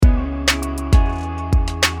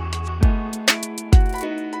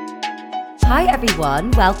Hi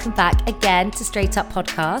everyone, welcome back again to Straight Up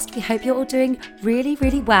Podcast. We hope you're all doing really,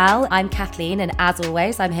 really well. I'm Kathleen, and as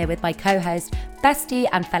always, I'm here with my co-host, bestie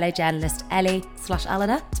and fellow journalist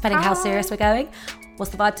Ellie/Eleanor, depending how serious we're going.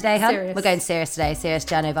 What's the vibe today, hun? Serious. We're going serious today, serious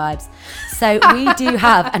journo vibes. So we do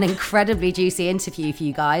have an incredibly juicy interview for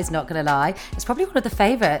you guys, not gonna lie. It's probably one of the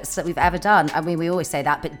favourites that we've ever done. I mean, we always say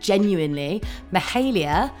that, but genuinely,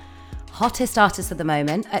 Mahalia, hottest artist at the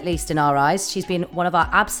moment, at least in our eyes. She's been one of our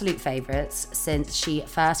absolute favourites since she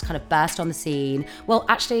first kind of burst on the scene. Well,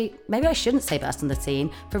 actually, maybe I shouldn't say burst on the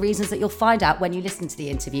scene for reasons that you'll find out when you listen to the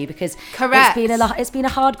interview, because Correct. It's been a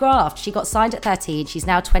hard graft. She got signed at 13. She's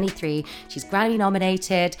now 23. She's Grammy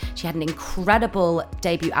nominated. She had an incredible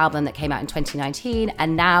debut album that came out in 2019,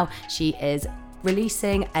 and now she is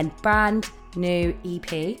releasing a brand new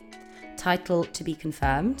EP, title to be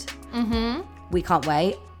confirmed. We can't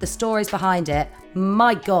wait. The stories behind it,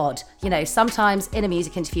 my God. You know, sometimes in a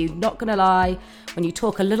music interview, not gonna lie, when you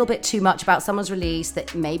talk a little bit too much about someone's release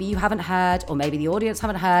that maybe you haven't heard, or maybe the audience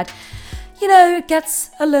haven't heard, you know, it gets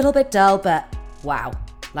a little bit dull, but wow.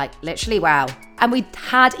 Like, literally, wow. And we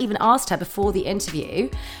had even asked her before the interview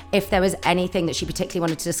if there was anything that she particularly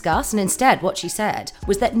wanted to discuss. And instead, what she said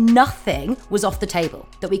was that nothing was off the table,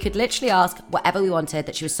 that we could literally ask whatever we wanted,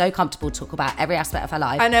 that she was so comfortable to talk about every aspect of her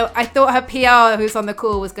life. I know, I thought her PR who's on the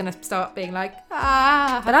call was going to start being like,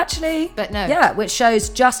 But actually, But no. Yeah, which shows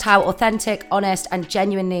just how authentic, honest, and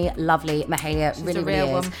genuinely lovely Mahalia really, a real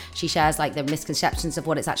really is. one. She shares like the misconceptions of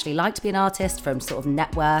what it's actually like to be an artist, from sort of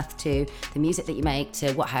net worth to the music that you make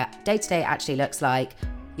to what her day-to-day actually looks like.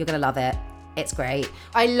 You're gonna love it. It's great.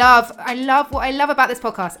 I love what I love about this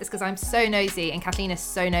podcast is because I'm so nosy and Kathleen is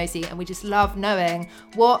so nosy, and we just love knowing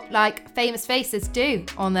what like famous faces do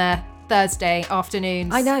on their Thursday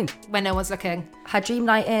afternoons. I know. When no one's looking. Her dream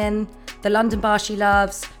night in, the London bar she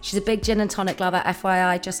loves. She's a big gin and tonic lover,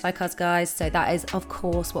 FYI, just like us guys. So that is, of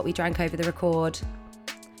course, what we drank over the record.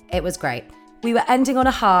 It was great. We were ending on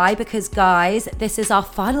a high because, guys, this is our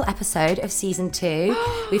final episode of season 2.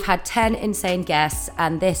 We've had 10 insane guests,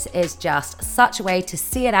 and this is just such a way to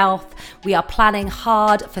see it off. We are planning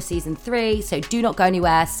hard for season 3, so do not go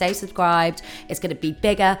anywhere. Stay subscribed. It's going to be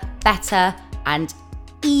bigger, better, and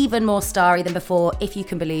even more starry than before, if you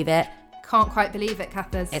can believe it. Can't quite believe it,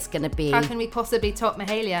 Kathers. It's going to be... How can we possibly top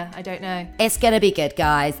Mahalia? I don't know. It's going to be good,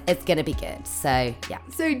 guys. It's going to be good. So, yeah.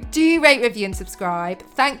 So do rate, review and subscribe.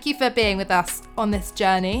 Thank you for being with us on this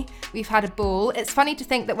journey. We've had a ball. It's funny to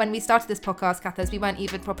think that when we started this podcast, Kathers, we weren't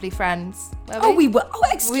even properly friends. Oh, we were. Oh,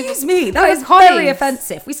 excuse me. That we were is colleagues. very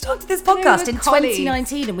offensive. We started this podcast in colleagues.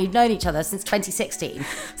 2019, and we've known each other since 2016.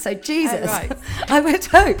 So, Jesus. Oh, right. I would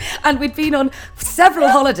hope. And we'd been on several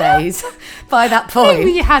holidays by that point. No,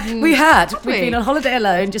 we hadn't. We had. Had We'd we? been on holiday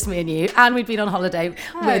alone, just me and you, and we'd been on holiday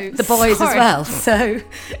Oh, with the boys sorry. as well. So,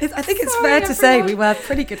 I think it's Sorry, fair to say everyone. we were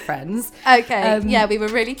pretty good friends. Okay. Yeah, we were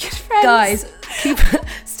really good friends. Guys,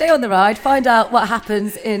 stay on the ride. Find out what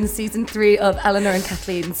happens in season 3 of Eleanor and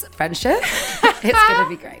Kathleen's friendship. It's going to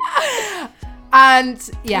be great. And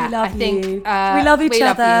yeah, We love I think you. We love each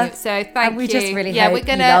other. You. So thank And we you. just really yeah, hope we're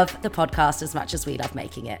gonna you love the podcast as much as we love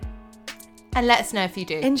making it. and let us know if you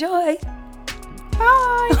do. Enjoy.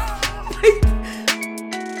 Bye.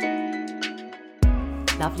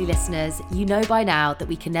 Lovely listeners, you know by now that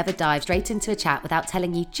we can never dive straight into a chat without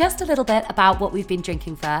telling you just a little bit about what we've been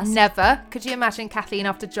drinking first. Never. Could you imagine Kathleen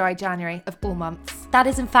after dry January of all months? That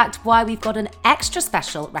is in fact why we've got an extra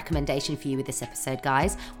special recommendation for you with this episode,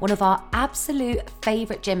 guys. One of our absolute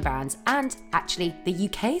favourite gin brands, and actually the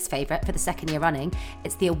UK's favourite for the second year running.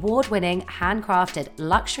 It's the award-winning handcrafted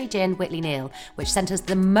luxury gin Whitley Neal, which sent us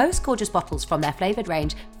the most gorgeous bottles from their flavoured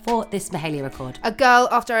range for this Mahalia record. A girl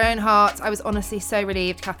after her own heart. I was honestly so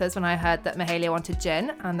relieved, Kathers, when I heard that Mahalia wanted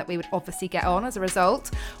gin and that we would obviously get on as a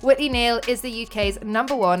result. Whitley Neal is the UK's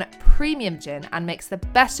 #1 premium gin and makes the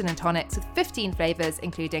best gin and tonics with 15 flavours,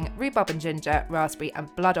 including rhubarb and ginger, raspberry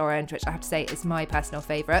and blood orange, which I have to say is my personal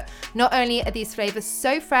favourite. Not only are these flavours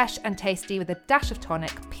so fresh and tasty with a dash of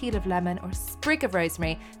tonic, peel of lemon or a sprig of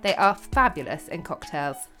rosemary, they are fabulous in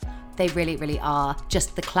cocktails. They really, really are.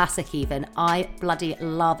 Just the classic even. I bloody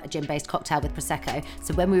love a gin-based cocktail with Prosecco.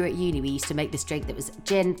 So when we were at uni, we used to make this drink that was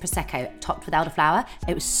gin, Prosecco, topped with elderflower.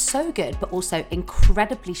 It was so good, but also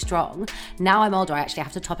incredibly strong. Now I'm older, I actually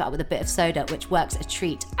have to top it up with a bit of soda, which works a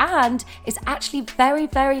treat. And it's actually very,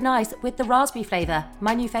 very nice with the raspberry flavour,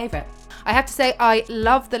 my new favourite. I have to say, I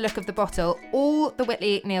love the look of the bottle. All the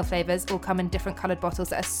Whitley Neal flavours all come in different coloured bottles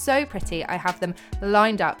that are so pretty. I have them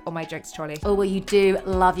lined up on my drinks trolley. Oh, well, you do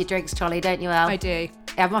love your drinks trolley, don't you, Elle? I do.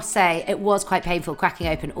 I must say, it was quite painful cracking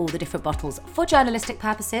open all the different bottles for journalistic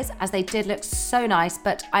purposes, as they did look so nice,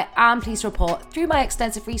 but I am pleased to report through my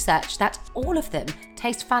extensive research that all of them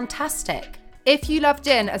taste fantastic. If you love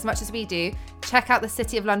gin as much as we do, check out the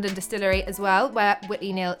City of London distillery as well, where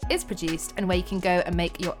Whitley Neill is produced and where you can go and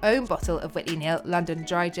make your own bottle of Whitley Neill London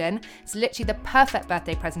Dry Gin. It's literally the perfect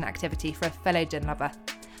birthday present activity for a fellow gin lover.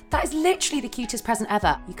 That is literally the cutest present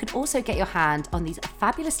ever. You can also get your hand on these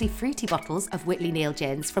fabulously fruity bottles of Whitley Neill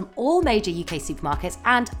gins from all major UK supermarkets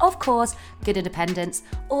and, of course, good independents,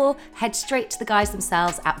 or head straight to the guys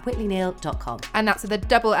themselves at whitleyneill.com. And that's with a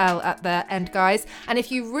double L at the end, guys. And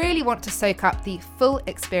if you really want to soak up the full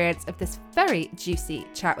experience of this very juicy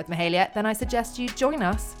chat with Mahalia, then I suggest you join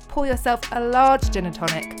us, pour yourself a large gin and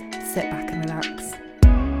tonic, sit back and relax.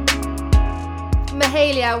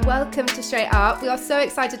 Mahalia, welcome to Straight Up. We are so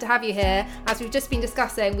excited to have you here. As we've just been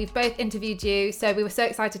discussing, we've both interviewed you, so we were so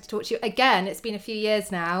excited to talk to you again. It's been a few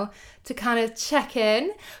years now to kind of check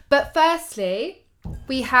in. But firstly,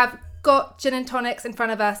 we have got gin and tonics in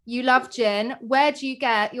front of us. You love gin. Where do you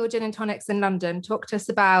get your gin and tonics in London? Talk to us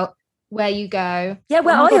about where you go. Yeah,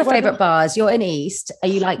 where are your favourite bars? You're in East. Are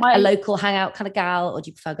you like a local hangout kind of gal, or do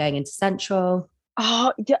you prefer going into Central?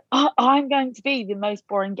 I'm going to be the most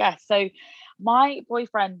boring guest. So my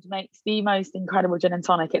boyfriend makes the most incredible gin and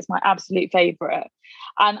tonic. It's my absolute favourite.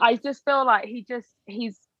 And I just feel like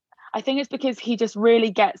I think it's because he just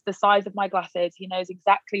really gets the size of my glasses. He knows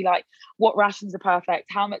exactly like what rations are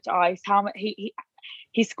perfect, how much ice, how much he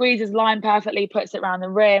squeezes lime perfectly, puts it around the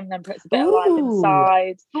rim, then puts a bit of lime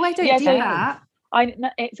inside. Oh, I don't do that.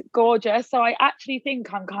 It's gorgeous. So I actually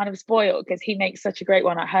think I'm kind of spoiled because he makes such a great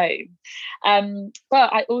one at home.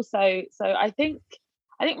 But I also, I think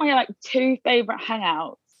my like two favourite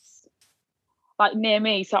hangouts like near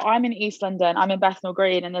me. So I'm in East London. I'm in Bethnal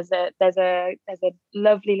Green, and there's a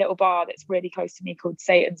lovely little bar that's really close to me called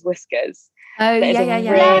Satan's Whiskers. Oh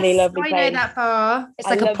yeah. Really lovely place. I know that bar. It's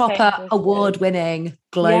like a proper award-winning,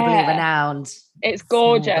 globally renowned. It's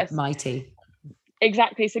gorgeous, mighty.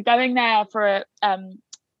 Exactly. So going there for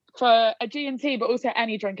a G&T, but also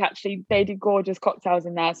any drink, actually, they do gorgeous cocktails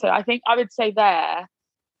in there. So I think I would say there.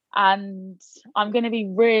 And I'm going to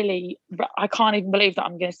be I can't even believe that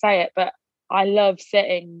I'm going to say it, but I love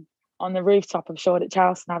sitting on the rooftop of Shoreditch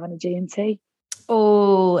House and having a G&T.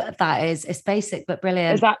 Oh, it's basic but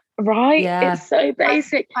brilliant. Is that right? Yeah. It's so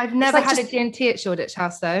basic. I've never had a G&T at Shoreditch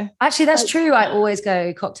House though. Actually, that's true. I always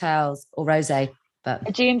go cocktails or rosé. But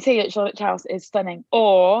a G&T at Shoreditch House is stunning.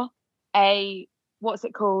 Or what's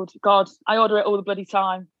it called? God, I order it all the bloody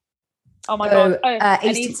time. Oh my God.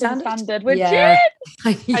 An Eastern Standard with gin.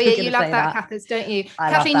 You love that, Kathers, don't you?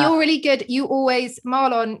 Kathleen, you're really good.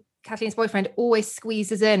 Marlon, Kathleen's boyfriend, always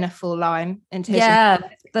squeezes in a full lime into his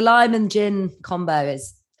the lime and gin combo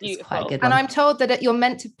is quite a good one. And I'm told that you're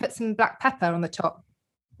meant to put some black pepper on the top.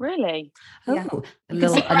 Really? Oh, yeah.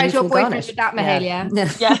 Surprise your boyfriend with that, Mahalia.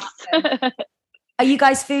 Yes. Are you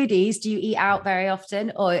guys foodies? Do you eat out very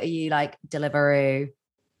often, or are you like Deliveroo?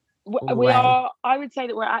 We are. I would say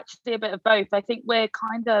that we're actually a bit of both. I think we're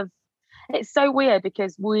kind of. It's so weird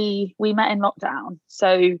because we met in lockdown,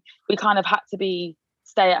 so we kind of had to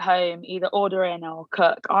stay at home, either order in or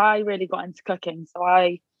cook. I really got into cooking, so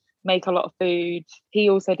I make a lot of food.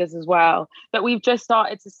 He also does as well. But we've just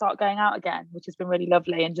started going out again, which has been really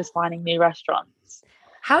lovely, and just finding new restaurants.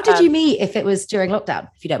 How did you meet if it was during lockdown,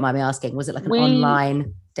 if you don't mind me asking? Was it like an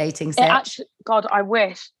online dating site? God, I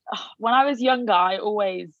wish. When I was younger, I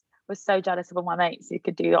always was so jealous of all my mates who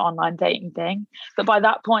could do the online dating thing. But by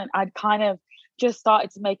that point, I'd kind of just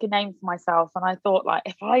started to make a name for myself. And I thought, like,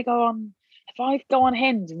 if I go on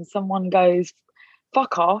Hinge and someone goes,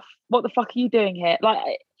 fuck off, what the fuck are you doing here?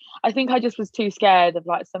 Like, I think I just was too scared of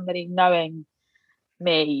like somebody knowing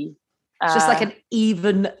me. It's just like an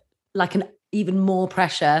even more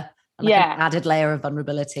pressure and like an added layer of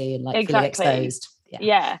vulnerability and like feeling exposed.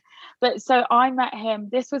 Yeah. But so I met him,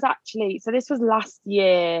 this was last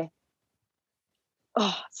year,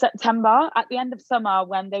 September, at the end of summer,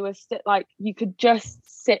 when they were like, you could just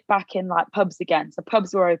sit back in like pubs again. So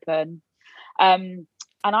pubs were open.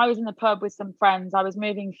 And I was in the pub with some friends. I was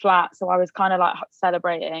moving flat, so I was kind of like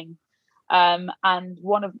celebrating. And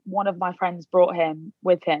one of my friends brought him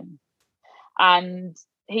with him. And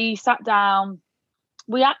he sat down.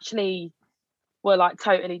 We actually were like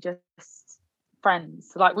totally just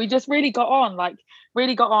friends. Like we just really got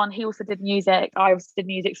on. He also did music. I also did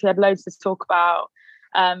music. So we had loads to talk about.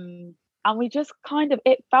 And we just kind of,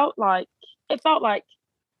 it felt like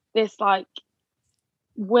this like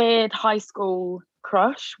weird high school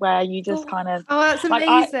crush where you just kind of. Oh, that's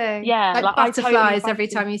amazing. Like butterflies every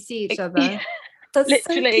time you see each other. That's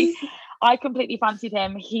literally. So I completely fancied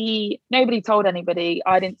him. Nobody told anybody.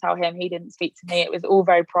 I didn't tell him. He didn't speak to me. It was all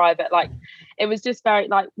very private. Like, it was just very,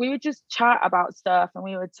 like, we would just chat about stuff and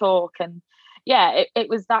we would talk. And yeah, it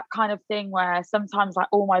was that kind of thing where sometimes like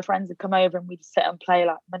all my friends would come over and we'd sit and play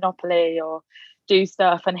like Monopoly or do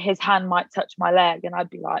stuff, and his hand might touch my leg and I'd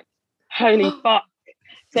be like, holy fuck.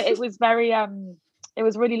 So it was very, it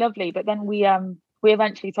was really lovely. But then we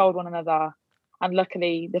eventually told one another, and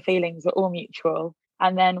luckily the feelings were all mutual.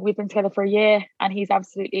 And then we've been together for a year, and he's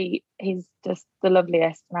just the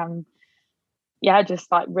loveliest. And yeah,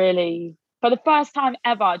 just like really, for the first time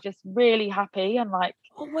ever, just really happy. And like,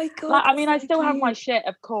 oh my God. Like, I mean, I still have my shit,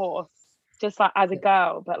 of course, just like as a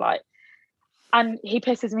girl, but like, and he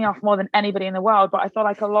pisses me off more than anybody in the world. But I feel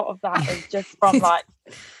like a lot of that is just from like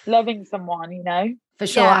loving someone, you know? For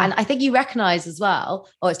sure. Yeah. And I think you recognize as well,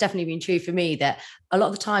 or it's definitely been true for me, that a lot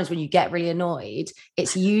of the times when you get really annoyed,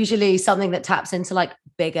 it's usually something that taps into like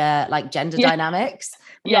bigger, like gender dynamics.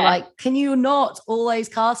 And you're like, can you not always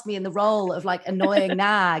cast me in the role of like annoying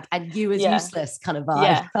nag and you as useless kind of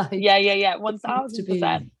vibe? Yeah.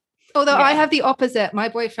 1000%. Although I have the opposite. My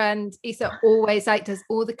boyfriend, Issa, always like does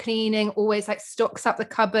all the cleaning, always like stocks up the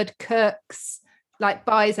cupboard, cooks, like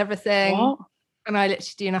buys everything. What? And I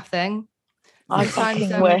literally do nothing. I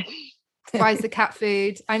fucking wish. Buys the cat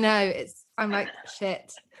food. I know, I'm like,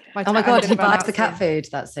 shit. Oh my God, he buys the cat food.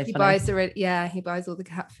 That's so funny. He buys he buys all the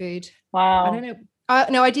cat food. Wow. I don't know.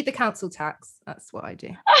 No, I do the council tax. That's what I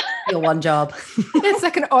do. Your one job. It's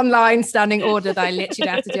like an online standing order that I literally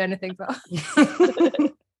don't have to do anything for.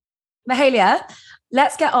 Mahalia,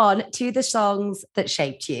 let's get on to the songs that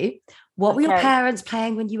shaped you. What were your parents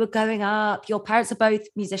playing when you were growing up? Your parents are both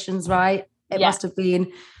musicians, right? It must have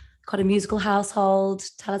been quite a musical household.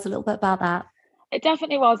 Tell us a little bit about that. It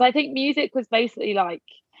definitely was. I think music was basically like,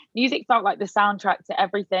 music felt like the soundtrack to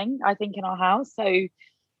everything, I think, in our house. So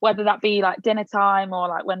whether that be like dinner time or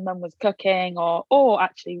like when mum was cooking or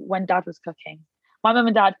actually when dad was cooking. My mum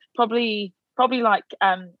and dad probably like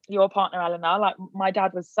your partner, Eleanor, like my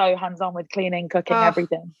dad was so hands-on with cleaning, cooking,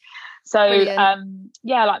 everything. So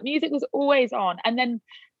like music was always on. And then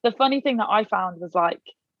the funny thing that I found was like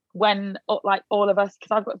when like all of us,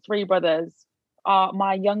 because I've got 3 brothers,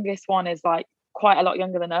 my youngest one is like quite a lot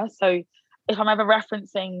younger than us. So if I'm ever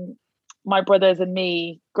referencing my brothers and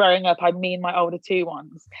me growing up, I mean my older 2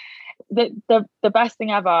 ones. The best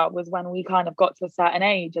thing ever was when we kind of got to a certain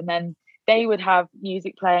age, and then they would have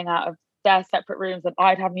music playing out of their separate rooms and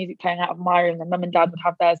I'd have music playing out of my room, and mum and dad would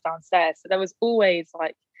have theirs downstairs. So there was always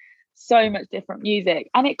like so much different music,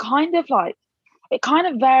 and it kind of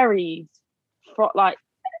varied for like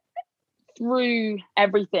through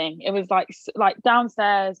everything. It was like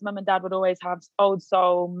downstairs mum and dad would always have old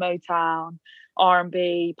soul, Motown,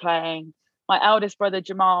 R&B playing. My eldest brother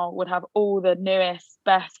Jamal would have all the newest,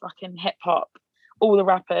 best fucking hip hop, all the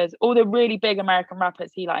rappers, all the really big American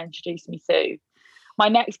rappers he like introduced me to. My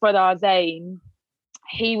next brother, Zayn,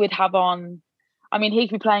 he would have on, I mean, he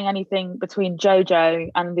could be playing anything between JoJo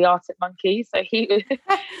and the Arctic Monkeys. So he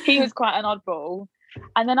was quite an oddball.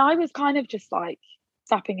 And then I was kind of just like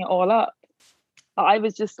sapping it all up. I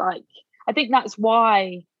was just like, I think that's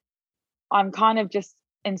why I'm kind of just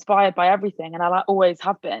inspired by everything. And I like always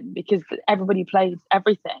have been, because everybody played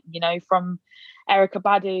everything, you know, from Erykah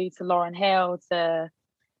Badu to Lauryn Hill to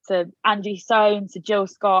Angie Stone to Jill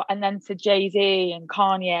Scott, and then to Jay-Z and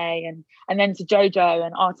Kanye, and then to JoJo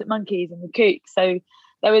and Arctic Monkeys and the Kooks. So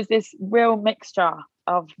there was this real mixture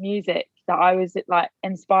of music that I was like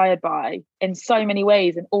inspired by in so many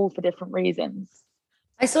ways, and all for different reasons.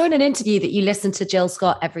 I saw in an interview that you listen to Jill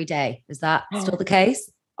Scott every day. Is that still the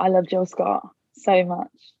case? I love Jill Scott so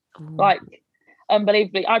much. Ooh. Like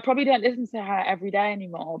unbelievably. I probably don't listen to her every day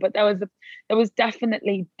anymore, but there was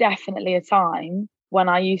definitely a time when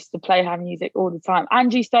I used to play her music all the time.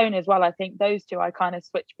 Angie Stone as well. I think those 2 I kind of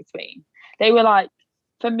switched between. They were like,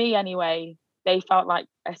 for me anyway, they felt like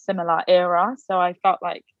a similar era. So I felt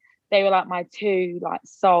like they were like my 2 like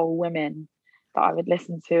soul women that I would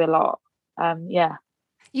listen to a lot.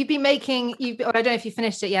 You've been I don't know if you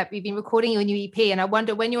finished it yet, but you've been recording your new EP. And I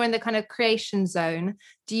wonder, when you're in the kind of creation zone,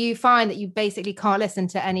 do you find that you basically can't listen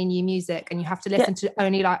to any new music and you have to listen to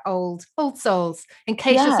only like old souls, in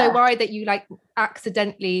case you're so worried that you like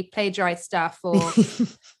accidentally plagiarize stuff or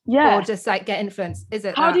or just like get influenced? Is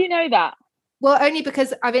it How do you know that? Well, only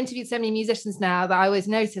because I've interviewed so many musicians now that I always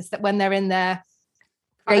notice that when they're in their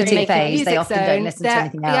creating phase, they often don't listen to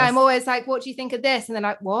anything else. Yeah, I'm always like, what do you think of this? And they're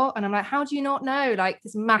like, what? And I'm like, how do you not know like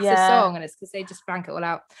this massive song? And it's because they just blank it all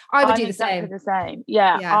out. I would do the same.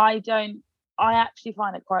 Yeah, I actually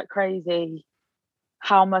find it quite crazy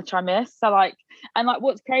how much I miss. So like, and like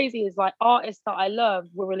what's crazy is like artists that I love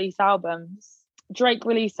will release albums. Drake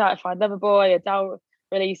released Certified Lover Boy, Adele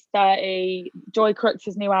released 30, Joy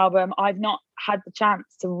Crooks' new album. I've not had the chance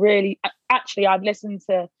to really, actually I've listened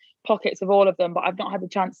to pockets of all of them, but I've not had the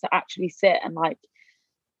chance to actually sit and like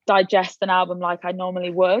digest an album like I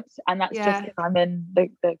normally would. And that's just because I'm in the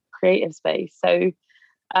creative space. So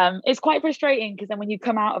it's quite frustrating because then when you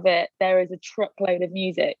come out of it, there is a truckload of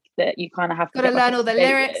music that you kind of have to learn all the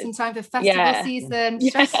lyrics in time for festival season.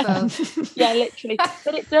 Stressful. Yeah, literally.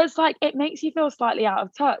 But it does, like, it makes you feel slightly out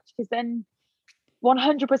of touch, because then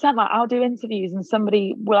 100%, like, I'll do interviews and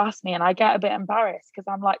somebody will ask me and I get a bit embarrassed because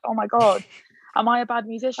I'm like, oh my God, am I a bad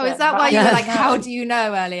musician? Oh, is that why you were like, how do you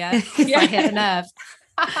know earlier? Yeah. I hit a nerve.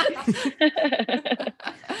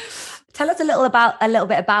 Tell us a little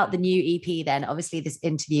bit about the new EP then. Obviously this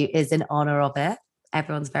interview is in honor of it.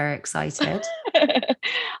 Everyone's very excited.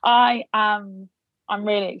 I'm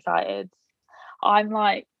really excited. I'm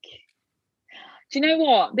like, do you know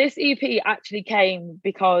what? This EP actually came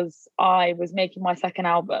because I was making my second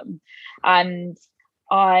album and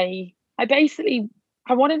I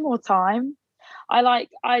wanted more time.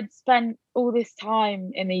 I'd spent all this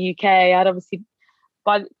time in the UK. I'd obviously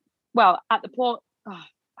at the point,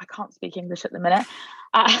 I can't speak English at the minute.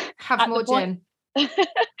 Have more gin.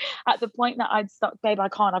 At the point that I'd stopped, babe, I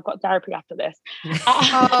can't. I've got therapy after this.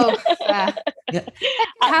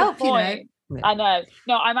 Help, you know. I know.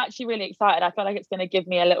 No, I'm actually really excited. I feel like it's going to give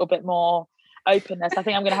me a little bit more openness. I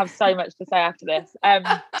think I'm going to have so much to say after this.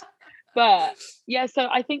 But yeah, so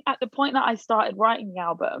I think at the point that I started writing the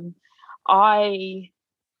album, God,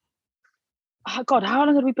 how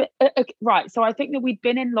long had we been? Right. So I think that we'd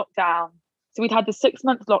been in lockdown. So we'd had the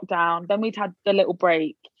 6-month lockdown, then we'd had the little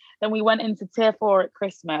break. Then we went into tier 4 at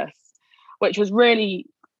Christmas, which was really,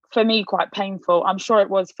 for me, quite painful. I'm sure it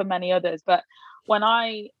was for many others. But when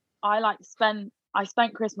I spent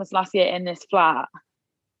Christmas last year in this flat,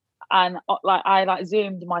 and I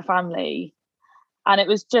Zoomed my family, and it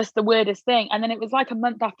was just the weirdest thing. And then it was like a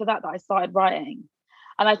month after that I started writing.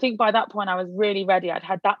 And I think by that point I was really ready. I'd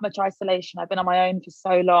had that much isolation. I've been on my own for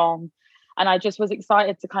so long. And I just was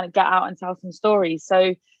excited to kind of get out and tell some stories.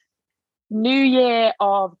 So New Year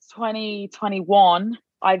of 2021,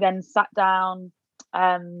 I then sat down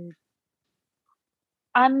and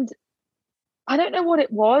I don't know what it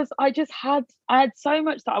was. I had so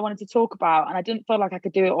much that I wanted to talk about and I didn't feel like I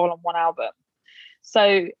could do it all on one album.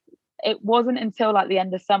 So it wasn't until like the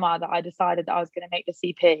end of summer that I decided that I was going to make this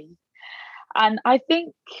EP. And I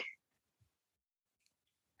think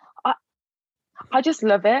I just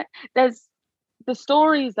love it. There's the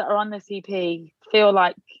stories that are on this EP feel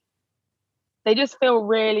like they just feel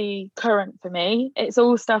really current for me. It's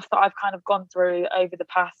all stuff that I've kind of gone through over the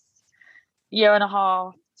past year and a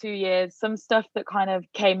half, 2 years, some stuff that kind of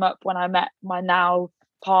came up when I met my now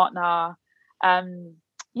partner. And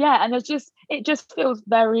it just feels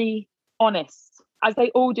very honest, as they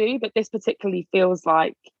all do, but this particularly feels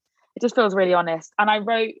like it just feels really honest. And I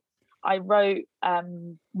wrote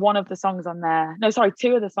one of the songs on there. No, sorry,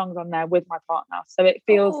 2 of the songs on there with my partner. So it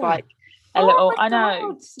feels like a little, I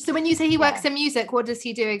know. So when you say he works in music, what does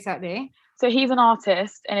he do exactly? So he's an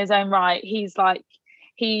artist in his own right. He's like,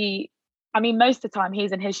 most of the time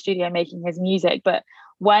he's in his studio making his music. But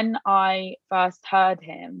when I first heard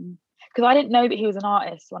him, because I didn't know that he was an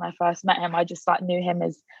artist when I first met him, I just like knew him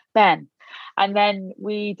as Ben. And then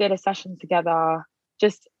we did a session together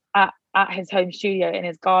just at his home studio in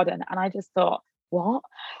his garden. And I just thought, what?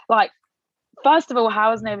 Like, first of all,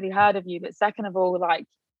 how has nobody heard of you? But second of all, like,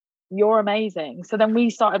 you're amazing. So then we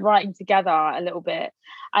started writing together a little bit.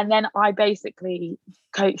 And then I basically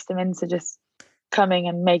coaxed him into just coming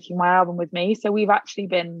and making my album with me. So we've actually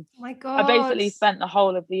been, oh my God. I basically spent the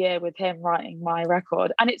whole of the year with him writing my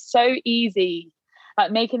record. And it's so easy.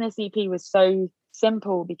 Like, making this EP was so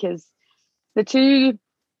simple because the two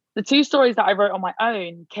stories that I wrote on my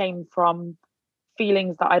own came from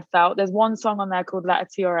feelings that I'd felt. There's one song on there called Letter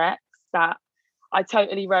to Your Ex that I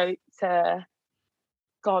totally wrote to,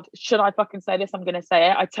 God, should I fucking say this? I'm going to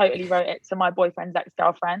say it. I totally wrote it to my boyfriend's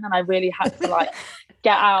ex-girlfriend, and I really had to like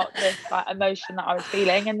get out this like emotion that I was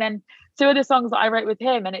feeling. And then 2 of the songs that I wrote with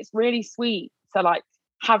him, and it's really sweet to like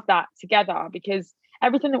have that together because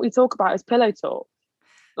everything that we talk about is pillow talk.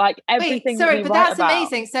 Like everything. Wait, sorry, but that's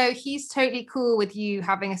amazing. So he's totally cool with you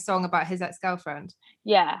having a song about his ex-girlfriend.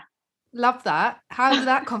 Yeah. Love that. How did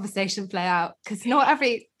that conversation play out? Because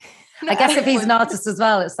I guess if he's an artist as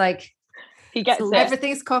well, it's like he gets it.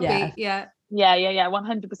 Everything's copy. Yeah.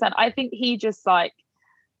 100%. I think he just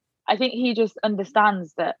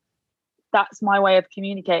understands that that's my way of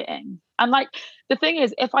communicating. And like, the thing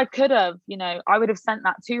is, if I could have, you know, I would have sent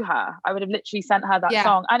that to her. I would have literally sent her that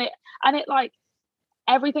song. And it like,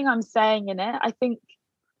 everything I'm saying in it, I think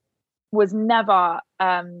was never,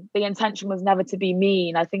 the intention was never to be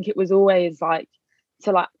mean. I think it was always like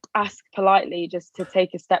to like ask politely, just to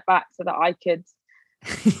take a step back so that I could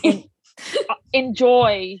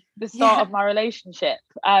enjoy the start of my relationship.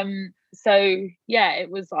 So yeah,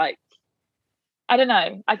 it was like, I don't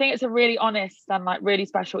know. I think it's a really honest and like really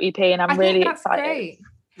special EP, and I'm really excited. Great.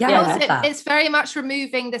 Yeah, it's very much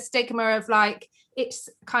removing the stigma of like, it's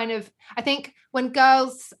kind of, I think when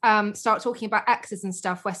girls start talking about exes and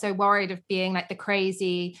stuff, we're so worried of being like the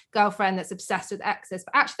crazy girlfriend that's obsessed with exes.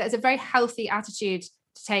 But actually, there's a very healthy attitude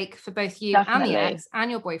to take for both you and the ex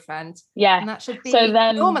and your boyfriend. Yeah, and that should be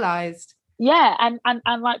normalized. Yeah, and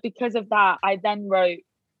like, because of that, I then wrote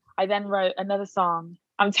another song.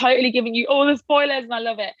 I'm totally giving you all the spoilers, and I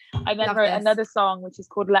love it. I then wrote another song which is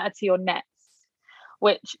called "Letter to Your Nets,"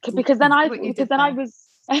 which because then I was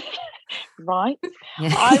right.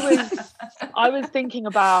 Yeah. I was thinking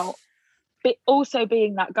about also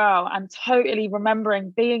being that girl, and totally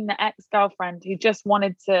remembering being the ex-girlfriend who just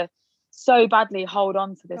wanted to so badly hold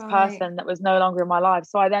on to this person that was no longer in my life.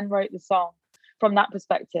 So I then wrote the song from that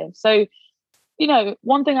perspective. So, you know,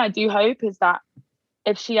 one thing I do hope is that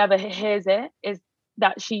if she ever hears it, is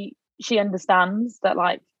that she understands that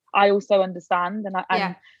like I also understand, and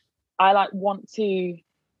I like want to,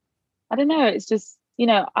 I don't know, it's just, you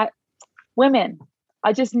know, I would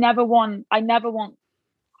never want another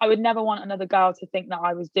girl to think that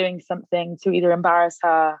I was doing something to either embarrass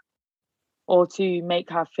her or to make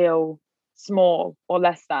her feel small or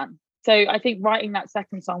less than. So I think writing that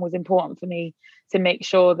second song was important for me, to make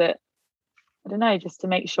sure that, I don't know, just to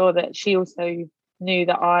make sure that she also knew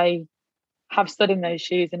that I have stood in those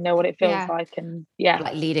shoes and know what it feels like. And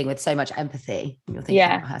like leading with so much empathy. You're thinking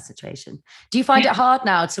about her situation. Do you find it hard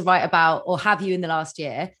now to write about, or have you in the last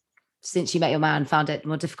year, since you met your man, found it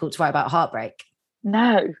more difficult to write about heartbreak?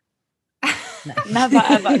 No. Never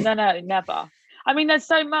ever. No, never. I mean, there's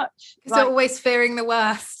so much. Like, always fearing the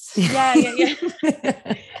worst. Yeah.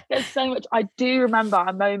 There's so much. I do remember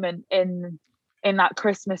a moment in that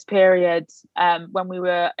Christmas period, when we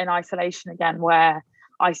were in isolation again, where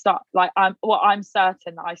I'm certain that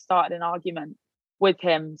I started an argument with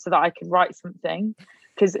him so that I could write something,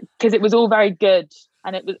 because it was all very good,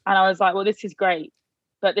 and I was like, well, this is great,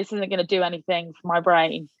 but this isn't going to do anything for my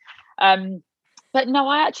brain. But no,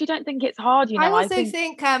 I actually don't think it's hard. You know, I also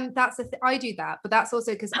think that's I do that, but that's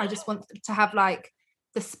also because I just want to have like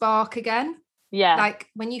the spark again. Yeah, like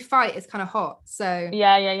when you fight, it's kind of hot. So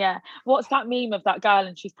yeah. What's that meme of that girl,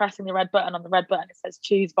 and she's pressing the red button, on the red button it says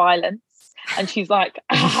choose violence, and she's like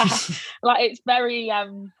like, it's very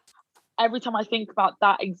every time I think about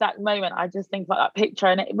that exact moment, I just think about that picture,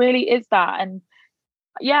 and it really is that. And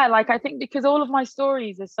yeah, like, I think because all of my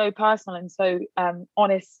stories are so personal and so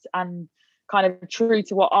honest and kind of true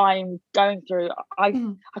to what I'm going through, I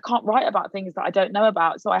can't write about things that I don't know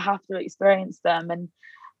about, so I have to experience them. And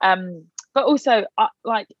but also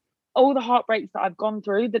like all the heartbreaks that I've gone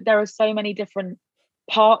through, that there are so many different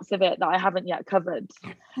parts of it that I haven't yet covered.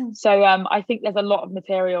 So I think there's a lot of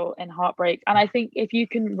material in heartbreak, and I think if you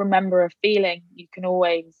can remember a feeling, you can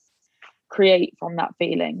always create from that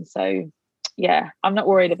feeling. So yeah, I'm not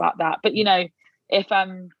worried about that. But you know, if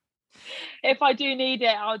I do need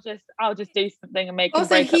it, I'll just do something and make.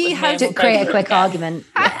 Also, he has to create a quick argument.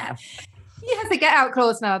 Yeah. He has a get out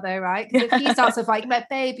clause now, though, right? Because if he starts off like, "But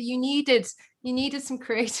babe, you needed some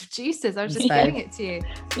creative juices. I was just giving it to you."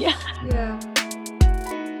 Yeah.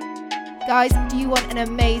 Guys, do you want an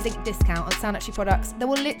amazing discount on Sound Actually products that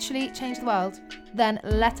will literally change the world? Then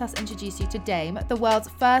let us introduce you to Dame, the world's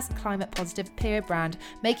first climate positive period brand,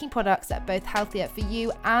 making products that are both healthier for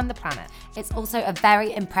you and the planet. It's also a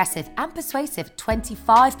very impressive and persuasive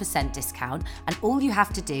 25% discount, and all you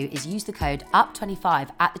have to do is use the code UP25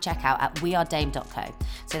 at the checkout at wearedame.co.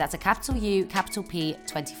 So that's a capital U, capital P,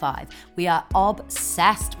 25. We are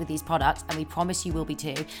obsessed with these products, and we promise you will be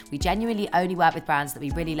too. We genuinely only work with brands that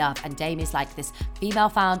we really love, and Dame is like this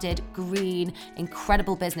female-founded, green,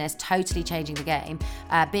 incredible business, totally changing the game.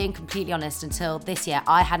 Being completely honest, until this year,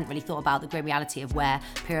 I hadn't really thought about the grim reality of where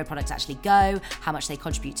period products actually go, how much they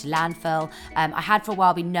contribute to landfill. I had for a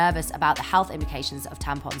while been nervous about the health implications of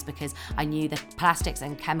tampons, because I knew the plastics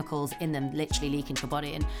and chemicals in them literally leak into your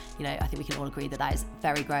body, and you know, I think we can all agree that that is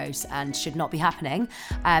very gross and should not be happening.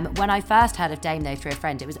 When I first heard of Dame though through a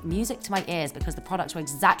friend, it was music to my ears, because the products were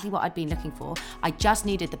exactly what I'd been looking for. I just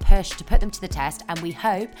needed the push to put them to the test, and we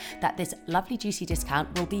hope that this lovely juicy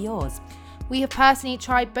discount will be yours. We have personally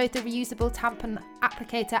tried both the reusable tampon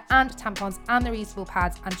applicator and tampons and the reusable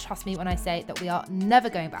pads, and trust me when I say that we are never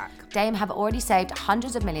going back. Dame have already saved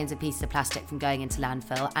hundreds of millions of pieces of plastic from going into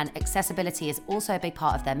landfill, and accessibility is also a big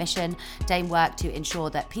part of their mission. Dame work to ensure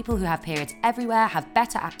that people who have periods everywhere have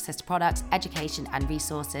better access to products, education and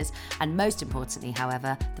resources, and most importantly,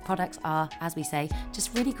 however, the products are, as we say,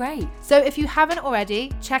 just really great. So if you haven't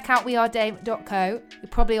already, check out wearedame.co. You're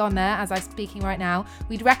probably on there as I'm speaking right now.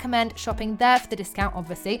 We'd recommend shopping there for the discount,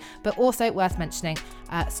 obviously, but also worth mentioning,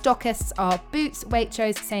 stockists are Boots,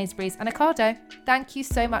 Waitrose, Sainsbury's and Ocado. Thank you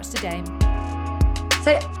so much to Dame.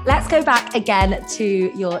 So let's go back again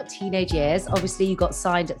to your teenage years. Obviously, you got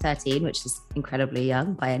signed at 13, which is incredibly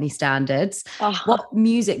young by any standards. What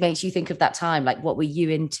music makes you think of that time? Like, what were you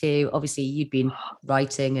into? Obviously, you'd been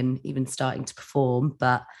writing and even starting to perform,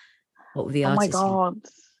 but what were the artists? Oh my God.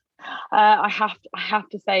 I have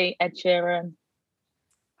to say Ed Sheeran.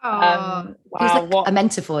 Wow, he was like a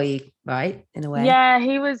mentor for you, right? In a way. Yeah,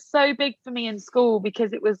 he was so big for me in school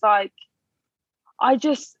because it was like,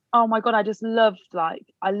 oh my God, I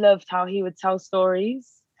loved how he would tell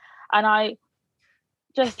stories. And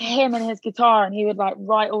him and his guitar, and he would like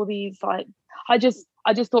write all these, like, I just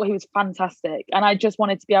thought he was fantastic. And I just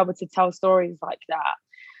wanted to be able to tell stories like that.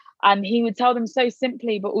 And he would tell them so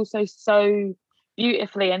simply, but also so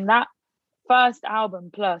beautifully. And that first album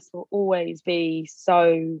Plus will always be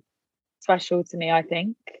so special to me, I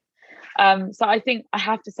think. So I think I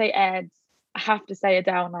have to say Ed, I have to say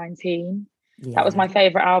Adele 19. Yeah. That was my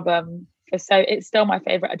favorite album. So it's still my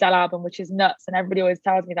favorite Adele album, which is nuts. And everybody always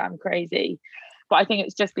tells me that I'm crazy. But I think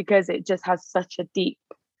it's just because it just has such a deep,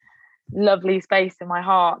 lovely space in my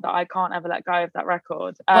heart that I can't ever let go of that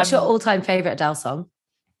record. What's your all-time favorite Adele song?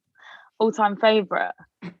 All-time favorite?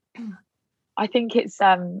 I think it's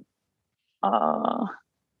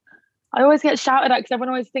I always get shouted at because everyone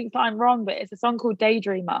always thinks that I'm wrong, but it's a song called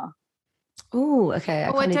Daydreamer. Oh, okay.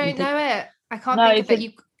 I don't know it. I can't think of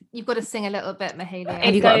it. You've got to sing a little bit, Mahalia.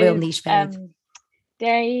 Have you got a real niche fade?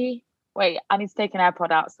 Wait, I need to take an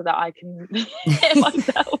AirPod out so that I can hear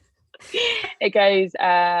myself. It goes,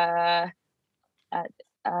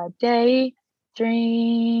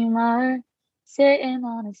 daydreamer, sitting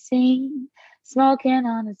on a scene, smoking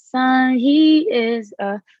on the sun. He is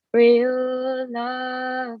a real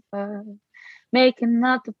lover, making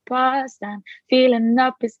up the past and feeling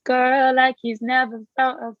up his girl like he's never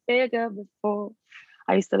felt a figure before.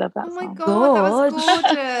 I used to love that song. Oh my God, that was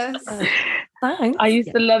gorgeous. Thanks. I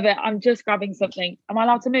used to love it. I'm just grabbing something. Am I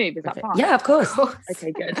allowed to move? Is that fine? Yeah, of course.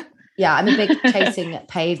 Okay, good. Yeah, I'm a big Chasing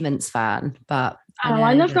Pavements fan, but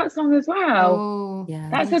I love that song as well. Oh, yeah,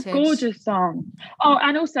 that's a gorgeous song. Oh,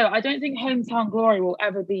 and also, I don't think Hometown Glory will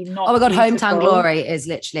ever be not. Oh my God, beautiful. Hometown Glory is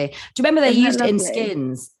literally. Do you remember they used it in lovely?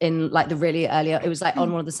 Skins in like the really earlier? It was like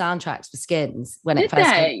on one of the soundtracks for Skins when it Did first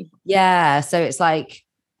they? came. Yeah, so it's like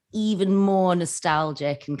even more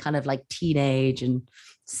nostalgic and kind of like teenage and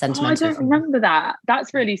sentimental. I don't remember that.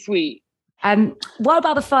 That's really sweet. What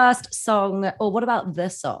about the first song, or what about the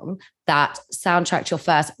song that soundtracked your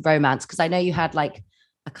first romance? Because I know you had like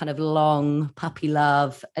a kind of long puppy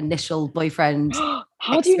love initial boyfriend.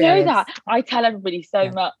 How do you know that? I tell everybody so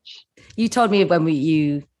much. You told me when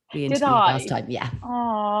we interviewed last time. Yeah.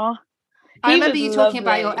 Aww. I remember you talking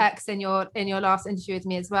about your ex in your last interview with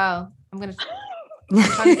me as well. I'm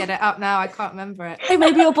trying to get it up now. I can't remember it. Hey,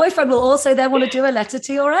 maybe your boyfriend will also then want to do a letter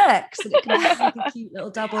to your ex. And it can be like a cute little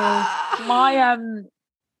double. My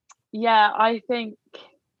I think.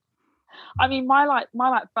 I mean, my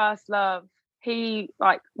first love. We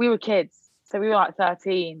were kids, so we were like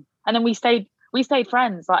 13, and then we stayed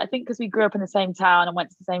friends. Like I think because we grew up in the same town and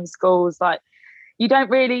went to the same schools. Like you don't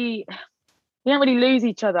really lose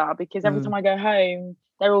each other because every time I go home,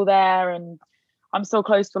 they're all there and. I'm still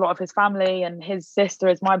close to a lot of his family, and his sister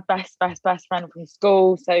is my best friend from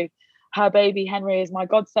school. So her baby Henry is my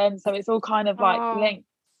godson. So it's all kind of like linked.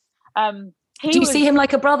 Do you see him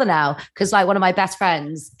like a brother now? Because like one of my best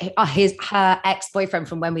friends, her ex-boyfriend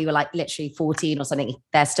from when we were like literally 14 or something,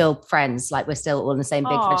 they're still friends. Like we're still all in the same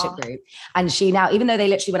big friendship group. And she now, even though they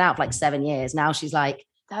literally went out for like 7 years, now she's like,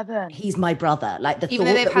 he's my brother. Like the even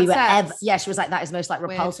thought that we were sex. She was like, that is the most like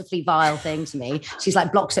repulsively vile thing to me. She's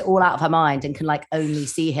like blocks it all out of her mind and can like only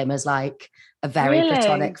see him as like a very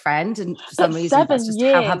platonic friend. And for some reason, that's just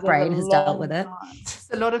how her brain has dealt with it. It's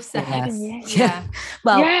a lot of sex. Yeah.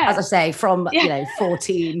 Well, as I say, from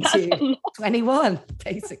 14 to 21,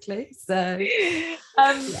 basically. So he's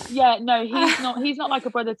not like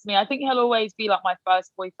a brother to me. I think he'll always be like my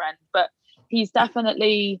first boyfriend, but he's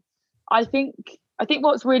definitely, I think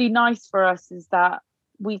what's really nice for us is that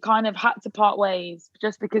we kind of had to part ways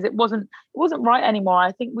just because it wasn't right anymore.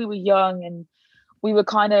 I think we were young and we were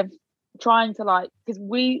kind of trying to like, because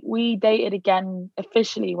we dated again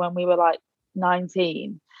officially when we were like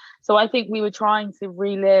 19. So I think we were trying to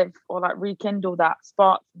relive or like rekindle that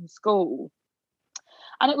spark from school.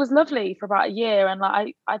 And it was lovely for about a year. And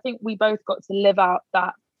like I think we both got to live out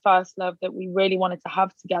that first love that we really wanted to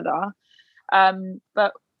have together.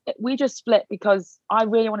 But we just split because I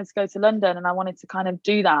really wanted to go to London and I wanted to kind of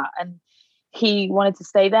do that. And he wanted to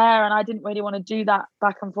stay there and I didn't really want to do that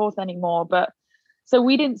back and forth anymore. But so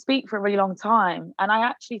we didn't speak for a really long time. And I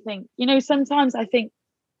actually think, you know, sometimes I think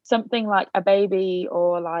something like a baby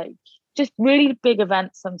or like just really big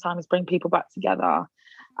events sometimes bring people back together.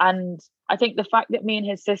 And I think the fact that me and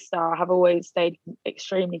his sister have always stayed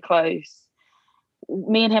extremely close,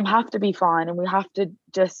 me and him have to be fine and we have to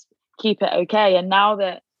just keep it okay. And now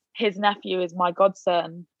that his nephew is my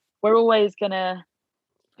godson, we're always gonna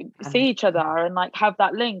see each other and like have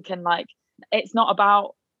that link. And like it's not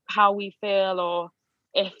about how we feel or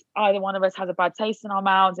if either one of us has a bad taste in our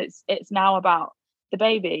mouths. It's now about the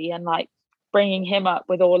baby and like bringing him up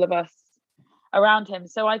with all of us around him.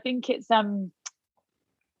 So I think it's that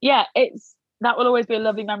will always be a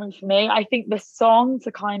lovely memory for me. I think the song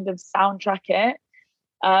to kind of soundtrack it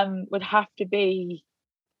would have to be,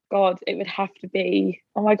 oh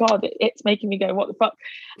my God, it's making me go, what the fuck?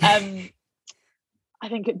 I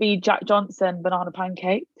think it'd be Jack Johnson, Banana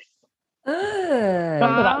Pancakes.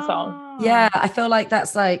 Remember that song? Yeah, I feel like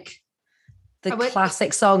that's like the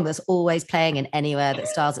classic song that's always playing in anywhere that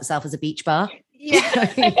styles itself as a beach bar.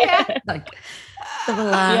 Yeah. Yeah. Like the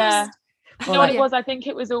relaxed. Yeah. You know what it was? I think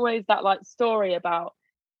it was always that like story about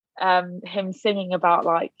him singing about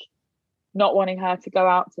like not wanting her to go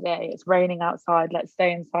out today. It's raining outside. Let's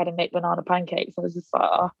stay inside and make banana pancakes. I was just like,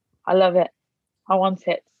 oh, I love it. I want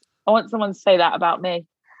it. I want someone to say that about me.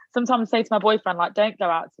 Sometimes I say to my boyfriend, like, don't go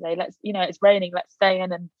out today. Let's, you know, it's raining. Let's stay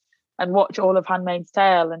in and watch all of Handmaid's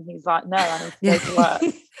Tale. And he's like, no, I need to go to work.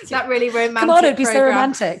 It's that really romantic. Come on, it'd be so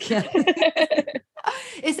romantic. Yeah.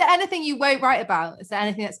 Is there anything you won't write about? Is there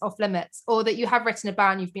anything that's off limits or that you have written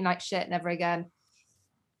about and you've been like, shit, never again?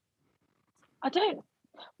 I don't.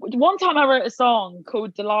 One time I wrote a song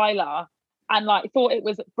called Delilah and like thought it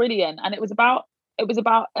was brilliant. And it was about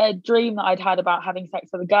a dream that I'd had about having sex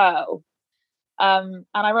with a girl. And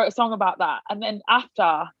I wrote a song about that. And then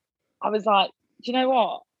after I was like, do you know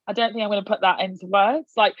what? I don't think I'm going to put that into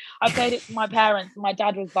words. Like I played it to my parents and my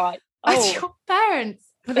dad was like, oh, your parents.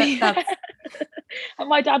 And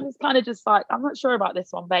my dad was kind of just like, I'm not sure about this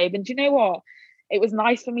one, babe. And do you know what? It was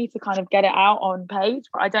nice for me to kind of get it out on page,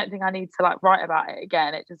 but I don't think I need to like write about it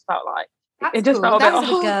again. It just felt like That's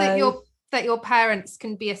cool that your parents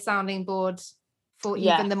can be a sounding board for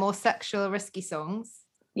even the more sexual, risky songs.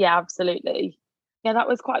 Yeah, absolutely. Yeah, that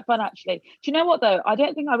was quite fun actually. Do you know what though? I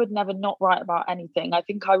don't think I would never not write about anything. I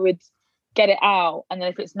think I would get it out, and then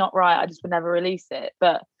if it's not right, I just would never release it.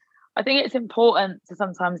 But I think it's important to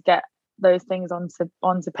sometimes get those things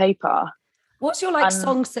onto paper. What's your like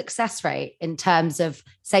song success rate in terms of,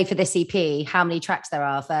 say, for this EP, how many tracks there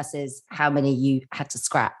are versus how many you had to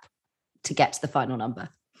scrap to get to the final number?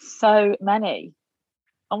 So many.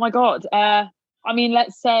 Oh my God. I mean,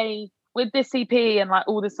 let's say with this EP and like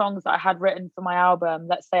all the songs that I had written for my album,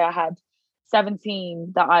 let's say I had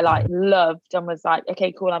 17 that I like loved and was like,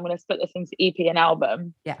 okay, cool, I'm going to split this into EP and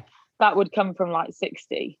album. Yeah. That would come from like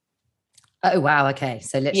 60. Oh, wow. Okay.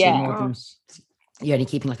 So literally more than, you're only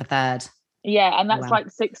keeping like a third. Yeah, and that's like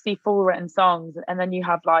 60 full written songs, and then you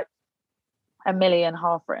have like 1 million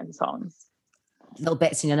half written songs. Little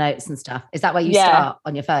bits in your notes and stuff. Is that where you start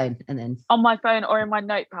on your phone and then? On my phone or in my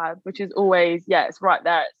notepad, which is always, it's right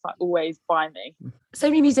there. It's like always by me. So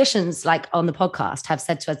many musicians like on the podcast have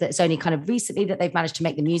said to us that it's only kind of recently that they've managed to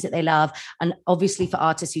make the music they love. And obviously for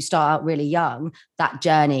artists who start out really young, that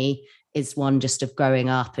journey is one just of growing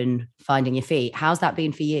up and finding your feet. How's that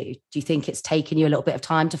been for you? Do you think it's taken you a little bit of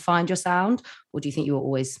time to find your sound, or do you think you were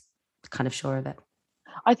always kind of sure of it?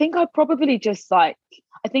 I think I probably just I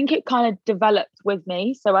think it kind of developed with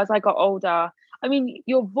me. So as I got older, I mean,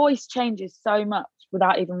 your voice changes so much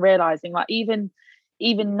without even realizing, like even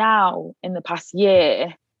now in the past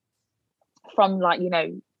year from like,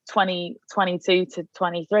 2022 to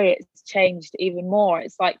 23, it's changed even more.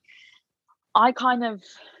 It's like, I kind of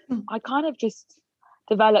just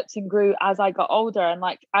developed and grew as I got older, and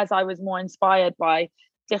like as I was more inspired by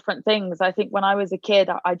different things. I think when I was a kid,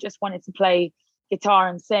 I just wanted to play guitar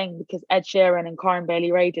and sing because Ed Sheeran and Corinne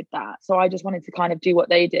Bailey Rae did that. So I just wanted to kind of do what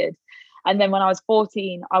they did. And then when I was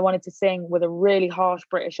 14, I wanted to sing with a really harsh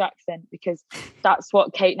British accent because that's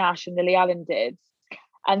what Kate Nash and Lily Allen did.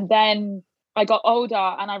 And then I got older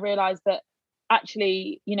and I realized that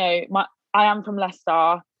actually, I am from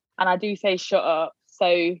Leicester and I do say shut up.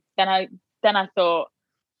 So then I thought,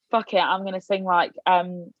 fuck it, I'm gonna sing like or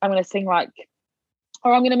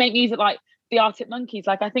I'm gonna make music like the Arctic Monkeys.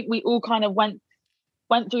 Like I think we all kind of went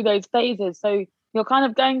through those phases. So you're kind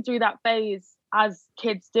of going through that phase as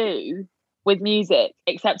kids do with music,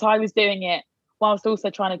 except I was doing it whilst also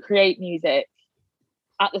trying to create music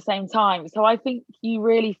at the same time. So I think you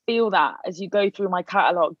really feel that as you go through my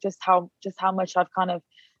catalogue, just how much I've kind of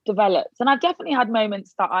developed. And I've definitely had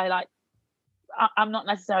moments that I'm not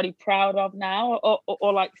necessarily proud of now,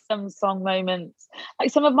 or like some song moments.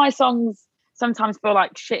 Like some of my songs sometimes feel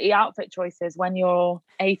like shitty outfit choices when you're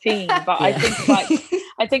 18, but I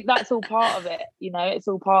think that's all part of it. You know, it's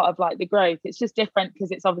all part of like the growth. It's just different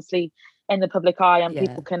because it's obviously in the public eye and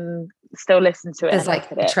people can still listen to it. There's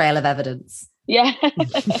like a trail of evidence. Yeah.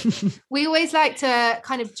 We always like to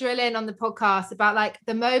kind of drill in on the podcast about like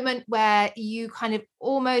the moment where you kind of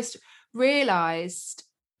almost realized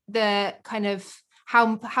the kind of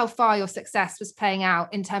how far your success was playing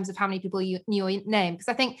out in terms of how many people you knew your name. Because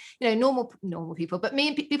I think, you know, normal people, but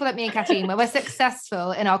people like me and Kathleen, when we're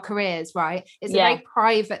successful in our careers, right, it's a very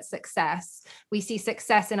private success. We see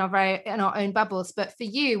success in our own bubbles. But for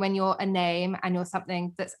you, when you're a name and you're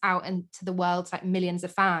something that's out into the world, like millions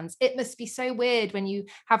of fans, it must be so weird when you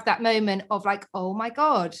have that moment of like, oh my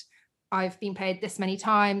God, I've been paid this many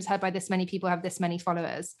times, heard by this many people, have this many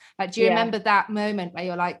followers. Like, do you remember that moment where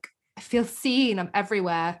you're like, I feel seen, I'm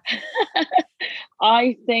everywhere?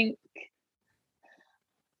 I think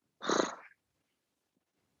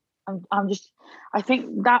I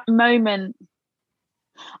think that moment,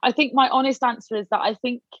 I think my honest answer is that I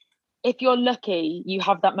think if you're lucky, you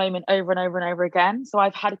have that moment over and over and over again. So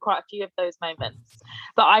I've had quite a few of those moments,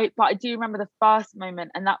 but I do remember the first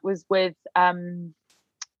moment, and that was with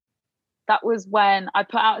that was when I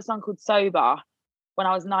put out a song called Sober when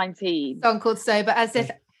I was 19. A song called Sober, as if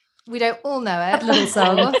we don't all know it. That little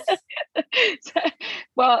song.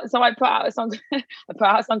 So I put out a song. I put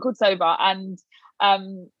out a song called Sober, and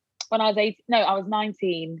when I was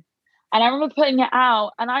 19, and I remember putting it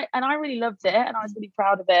out, and I really loved it, and I was really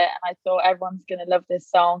proud of it, and I thought everyone's gonna love this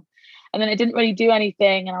song, and then it didn't really do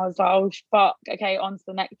anything, and I was like, oh fuck, okay, on to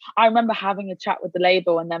the next. I remember having a chat with the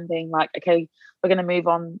label and them being like, okay, we're gonna move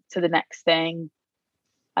on to the next thing,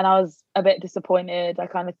 and I was a bit disappointed. I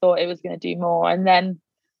kind of thought it was gonna do more, and then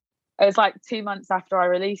it was like 2 months after I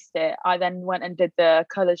released it, I then went and did the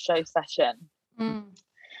Colours show session.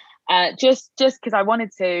 Just because I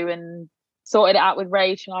wanted to, and sorted it out with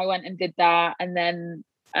Rach, and I went and did that, and then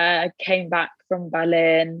came back from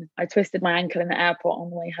Berlin. I twisted my ankle in the airport on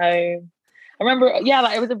the way home. I remember,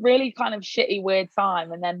 like it was a really kind of shitty, weird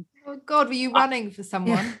time. And then, oh God, were you running for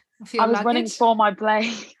someone? I was running for my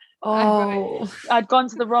plane. Oh, I'd gone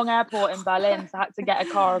to the wrong airport in Berlin, so I had to get a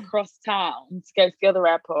car across town to go to the other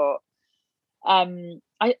airport.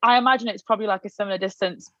 I imagine it's probably like a similar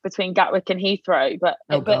distance between Gatwick and Heathrow, but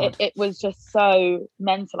it was just so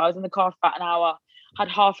mental. I was in the car for about an hour, had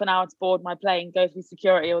half an hour to board my plane, go through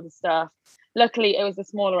security, all the stuff. Luckily, it was a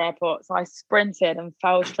smaller airport, so I sprinted and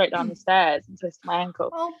fell straight down the stairs and twisted my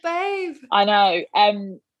ankle. Oh, babe. I know.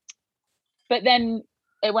 But then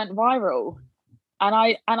it went viral, and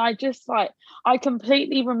I just like, I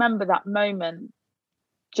completely remember that moment,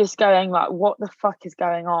 just going like, what the fuck is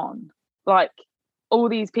going on? Like, all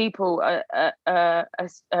these people are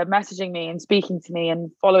messaging me and speaking to me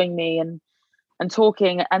and following me and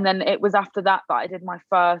talking. And then it was after that I did my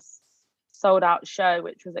first sold out show,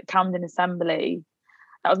 which was at Camden Assembly.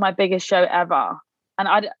 That was my biggest show ever. And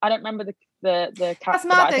I don't remember the that's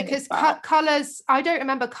mad though, because Colours, I don't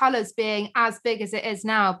remember Colours being as big as it is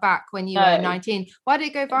now back when you were 19. Why did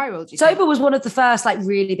it go viral, do you Sober think? was one of the first like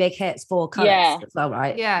really big hits for Colours as well,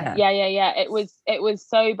 right? Yeah. It was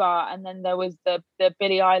Sober, and then there was the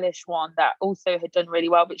Billie Eilish one that also had done really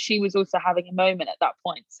well, but she was also having a moment at that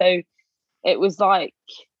point. So it was like,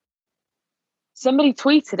 somebody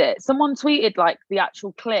tweeted it. Someone tweeted like the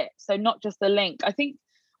actual clip, so not just the link. I think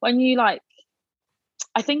when you like,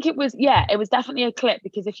 I think it was definitely a clip,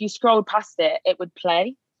 because if you scrolled past it, it would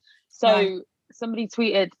play. So somebody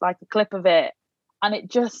tweeted like a clip of it, and it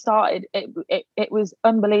just started. It was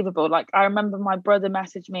unbelievable. Like, I remember my brother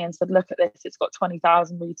messaged me and said, "Look at this! It's got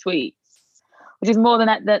 20,000 retweets, which is more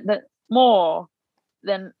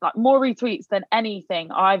retweets than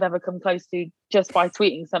anything I've ever come close to just by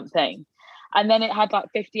tweeting something." And then it had like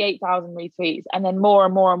 58,000 retweets, and then more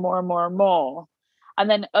and more and more and more and more. And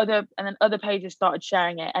then other pages started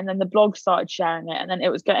sharing it, and then the blog started sharing it, and then it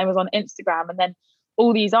was on Instagram, and then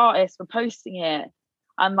all these artists were posting it,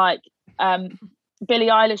 and like Billie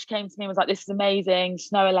Eilish came to me and was like, "This is amazing."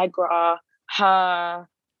 Snow Allegra, Her,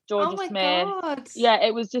 Georgia Oh my Smith. God. Yeah,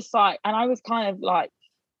 it was just like, and I was kind of like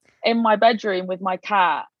in my bedroom with my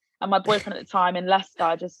cat and my boyfriend at the time in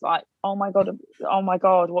Leicester, just like, oh my God,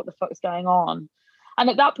 what the fuck's going on? And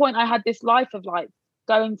at that point, I had this life of like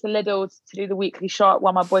going to Lidl to do the weekly shop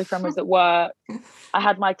while my boyfriend was at work. I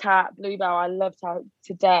had my cat, Bluebell. I loved her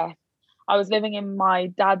to death. I was living in my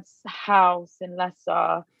dad's house in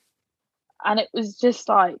Leicester. And it was just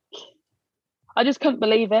like, I just couldn't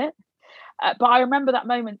believe it. But I remember that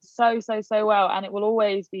moment so well. And it will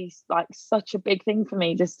always be like such a big thing for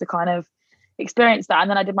me just to kind of experience that. And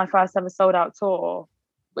then I did my first ever sold out tour,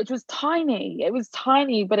 which was tiny. It was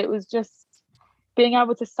tiny, but it was just being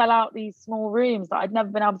able to sell out these small rooms that I'd never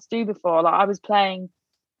been able to do before. Like I was playing,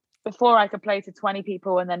 before I could play to 20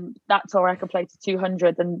 people, and then that tour I could play to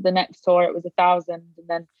 200, and the next tour it was 1,000, and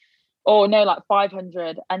then, like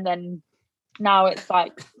 500, and then now it's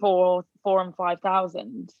like 4 and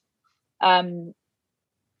 5,000. And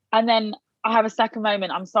then I have a second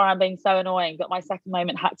moment. I'm sorry I'm being so annoying, but my second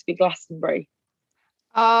moment had to be Glastonbury.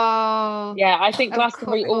 Oh. Yeah, I think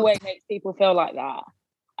Glastonbury always makes people feel like that.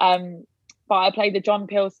 But I played the John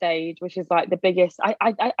Peel stage, which is like the biggest,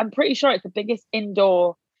 I'm pretty sure it's the biggest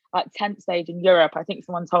indoor like tent stage in Europe. I think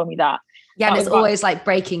someone told me that. Yeah, that and it's always like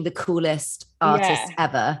breaking the coolest artists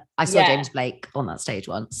ever. I saw James Blake on that stage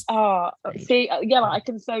once. Oh, see, yeah, I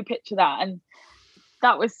can so picture that. And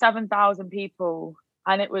that was 7,000 people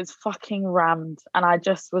and it was fucking rammed. And I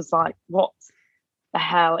just was like, what the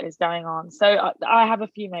hell is going on? So I have a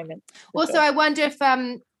few moments. Also, sure. I wonder if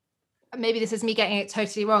maybe this is me getting it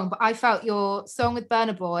totally wrong, but I felt your song with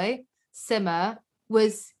Burna Boy, Simmer,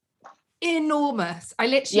 was enormous. I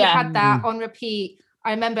literally had that on repeat.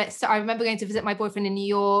 I remember going to visit my boyfriend in New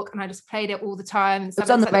York, and I just played it all the time. And it's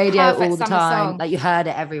on the radio all the time. Like you heard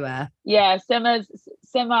it everywhere. Yeah, Simmer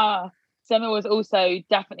was also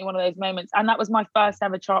definitely one of those moments, and that was my first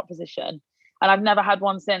ever chart position, and I've never had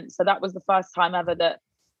one since. So that was the first time ever that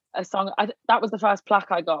a song. That was the first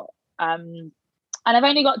plaque I got. And I've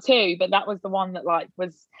only got 2, but that was the one that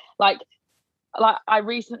was I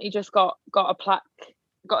recently just got a plaque.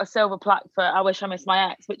 Got a silver plaque for I Wish I Missed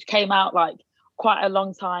My Ex, which came out like quite a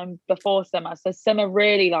long time before Simmer. So Simmer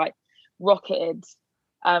really like rocketed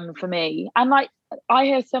for me. And like I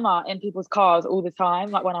hear Simmer in people's cars all the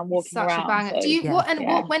time, like when I'm walking around. So, do you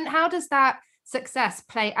how does that success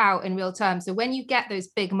play out in real terms? So when you get those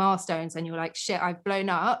big milestones and you're like, shit, I've blown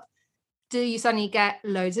up, do you suddenly get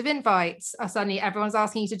loads of invites? Or suddenly everyone's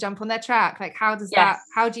asking you to jump on their track? Like how do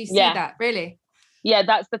you see that really? Yeah,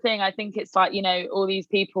 that's the thing. I think it's like, all these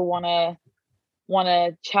people want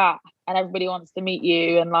to chat and everybody wants to meet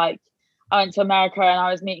you. And like, I went to America and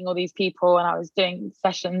I was meeting all these people and I was doing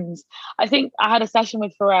sessions. I think I had a session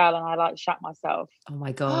with Pharrell and I like shat myself. Oh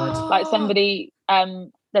my God. Like somebody,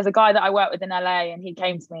 there's a guy that I work with in LA and he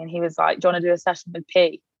came to me and he was like, do you want to do a session with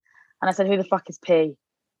P? And I said, who the fuck is P?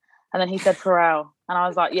 And then he said Pharrell. And I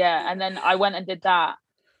was like, yeah. And then I went and did that.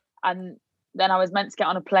 And then I was meant to get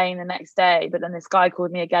on a plane the next day, but then this guy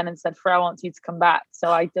called me again and said, Pharrell wants you to come back.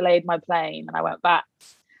 So I delayed my plane and I went back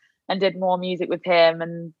and did more music with him.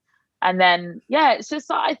 And then, yeah, it's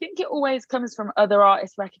just, I think it always comes from other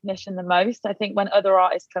artists' recognition the most. I think when other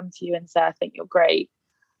artists come to you and say, I think you're great,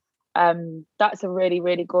 that's a really,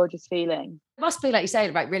 really gorgeous feeling. It must be, like you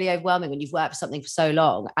say, like really overwhelming when you've worked for something for so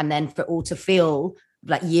long and then for it all to feel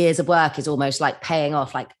like years of work is almost like paying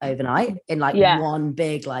off like overnight in like one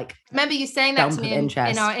big like. Remember you saying that to me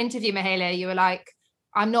in our interview, Mahalia, you were like,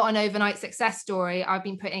 I'm not an overnight success story. I've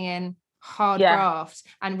been putting in hard graft.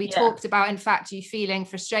 And we talked about, in fact, you feeling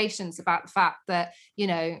frustrations about the fact that,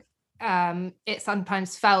 it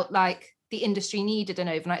sometimes felt like the industry needed an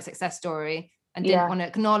overnight success story and didn't want to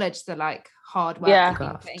acknowledge the like hard work you've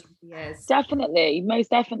been putting for years. Definitely, most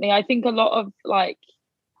definitely. I think a lot of like,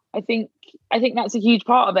 I think that's a huge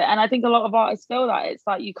part of it. And I think a lot of artists feel that. It's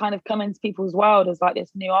like you kind of come into people's world as like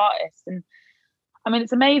this new artist. And I mean,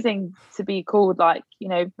 it's amazing to be called like,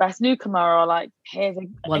 best newcomer or like, here's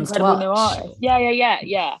an incredible new artist.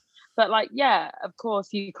 Yeah. But like, of course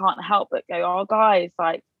you can't help but go, oh guys,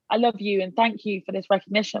 like, I love you and thank you for this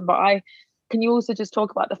recognition. But can you also just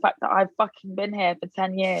talk about the fact that I've fucking been here for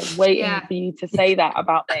 10 years waiting for you to say that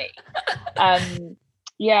about me?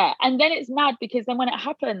 Yeah. And then it's mad because then when it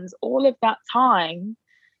happens, all of that time,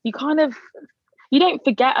 you don't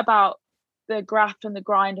forget about the graft and the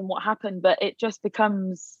grind and what happened, but it just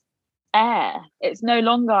becomes air. It's no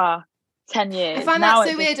longer 10 years. I find that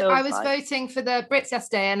so weird. I was voting for the Brits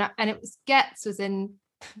yesterday and it was Gets was in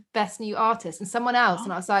Best New Artist and someone else.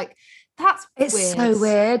 And I was like, That's It's weird. so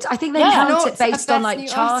weird. I think they Yeah. count Not it based a on best like new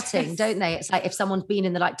charting, artist. don't they? It's like if someone's been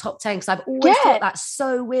in the like top 10, because I've always Yeah. thought that's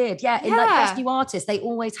so weird. Yeah, in like best Yeah. new artist, they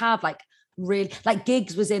always have like really like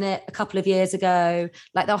Giggs was in it a couple of years ago.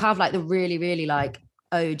 Like they'll have like the really, really like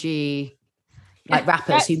OG like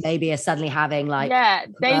rappers who maybe are suddenly having like yeah,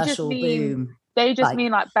 they just commercial mean boom like,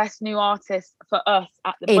 mean like best new artist for us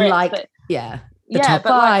at the in Brits. like But, the yeah, top but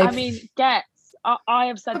five. like I mean, Gets. I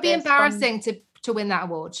have said It would be this embarrassing to win that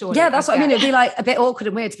award, surely. Yeah, that's what I mean. It'd be like a bit awkward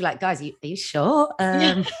and weird to be like, guys, are you sure?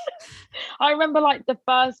 I remember like the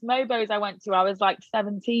first Mobos I went to, I was like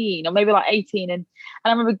 17 or maybe like 18. And I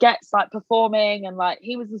remember Gets like performing and like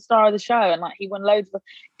he was the star of the show and like he won loads of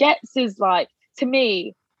Gets is like, to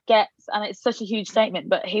me, Gets, and it's such a huge statement,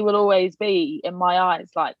 but he will always be in my eyes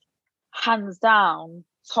like hands down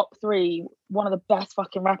top 3, one of the best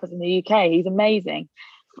fucking rappers in the UK. He's amazing.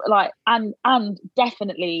 Like and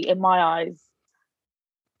definitely in my eyes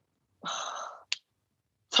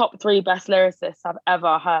top 3 best lyricists I've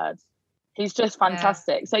ever heard. He's just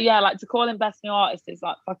fantastic. So yeah, like to call him best new artist is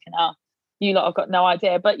like fucking hell. You lot have got no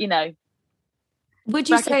idea, but you know. Would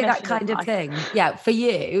you say that kind of thing? Yeah, for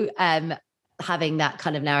you, having that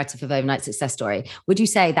kind of narrative of overnight success story, would you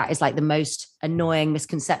say that is like the most annoying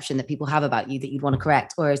misconception that people have about you that you'd want to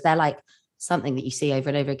correct? Or is there like something that you see over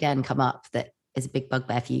and over again come up that is a big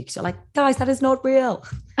bugbear for you? Because you're like, guys, that is not real.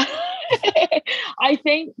 I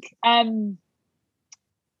think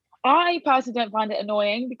I personally don't find it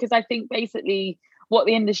annoying because I think basically what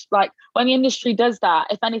the industry, like when the industry does that,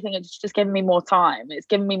 if anything, it's just giving me more time. It's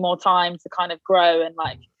giving me more time to kind of grow and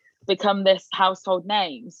like become this household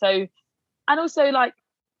name. So, and also like,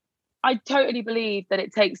 I totally believe that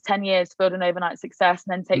it takes 10 years to build an overnight success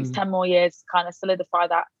and then takes 10 more years to kind of solidify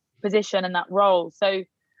that position and that role. So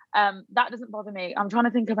that doesn't bother me. I'm trying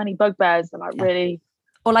to think of any bugbears that like really...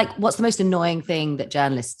 Or like, what's the most annoying thing that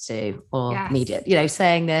journalists do or media? You know,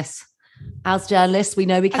 saying this as journalists, we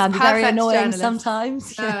know we can be very annoying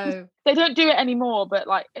sometimes. No. They don't do it anymore, but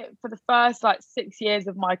like for the first like 6 years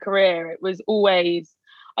of my career, it was always,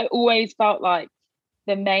 I always felt like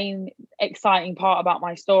the main exciting part about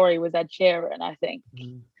my story was Ed Sheeran, I think.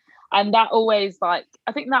 And that always like,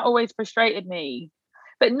 I think that always frustrated me,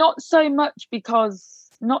 but not so much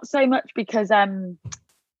because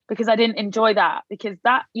I didn't enjoy that, because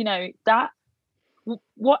that, you know, that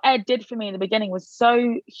what Ed did for me in the beginning was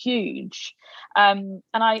so huge. And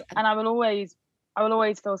I will always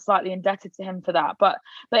feel slightly indebted to him for that. But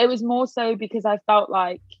it was more so because I felt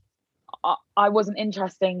like I wasn't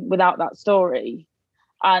interesting without that story.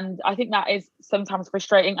 And I think that is sometimes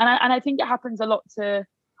frustrating. And I think it happens a lot to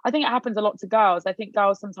girls. I think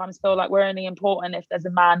girls sometimes feel like we're only important if there's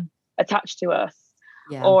a man attached to us.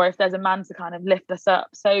 Yeah. Or if there's a man to kind of lift us up.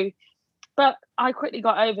 So, but I quickly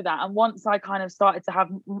got over that. And once I kind of started to have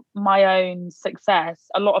my own success,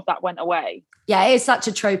 a lot of that went away. Yeah, it is such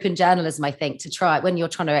a trope in journalism, I think, to try when you're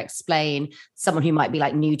trying to explain someone who might be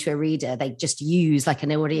like new to a reader, they just use like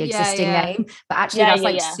an already existing name. But actually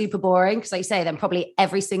that's super boring. Because like you say, then probably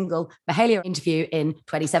every single Mahalia interview in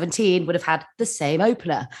 2017 would have had the same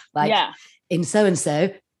opener. Like in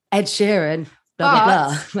so-and-so, Ed Sheeran, blah,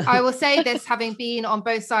 blah, blah. I will say this, having been on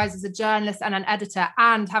both sides as a journalist and an editor,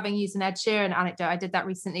 and having used an Ed Sheeran anecdote. I did that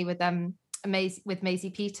recently with Maisie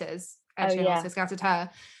Peters. Ed Sheeran also scouted her.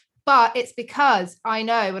 But it's because I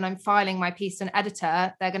know when I'm filing my piece to an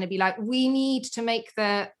editor, they're going to be like, we need to make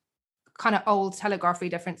the kind of old Telegraph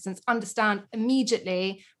reader, for instance, understand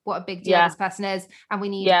immediately what a big deal this person is. And we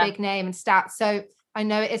need a big name and stats. So I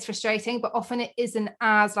know it is frustrating, but often it isn't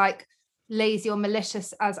as like lazy or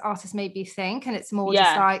malicious as artists maybe think. And it's more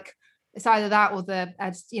just like, it's either that or that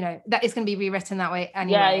is going to be rewritten that way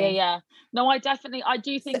anyway. No, I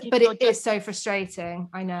do think but it is so frustrating,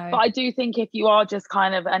 I know. But I do think if you are just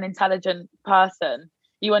kind of an intelligent person,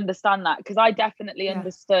 you understand that, because I definitely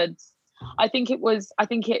understood. I think it was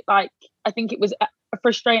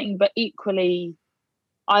frustrating, but equally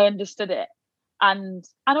I understood it. And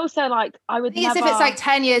also like I would never... if it's like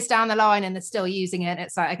 10 years down the line and they're still using it,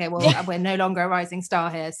 it's like, okay, well, we're no longer a rising star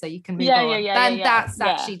here, so you can move on. That's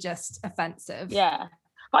actually just offensive.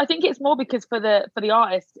 But I think it's more because for the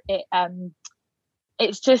artist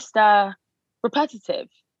it's just repetitive.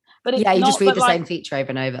 But it's you just read the same feature over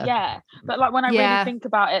and over. But like when I really think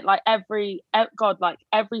about it, like every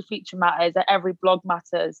feature matters, every blog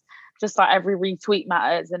matters, just like every retweet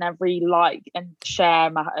matters and every like and share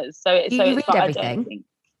matters. So it's you read everything.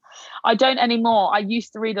 I don't anymore. I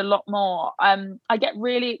used to read a lot more. I get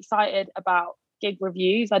really excited about gig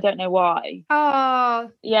reviews. I don't know why. Oh,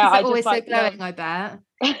 yeah, I always so glowing. I bet.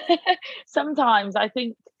 Sometimes I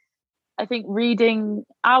think reading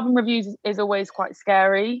album reviews is always quite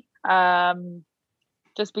scary.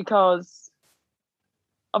 just because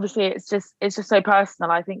obviously it's just so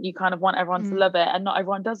personal. I think you kind of want everyone to love it, and not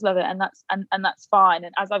everyone does love it, and that's fine.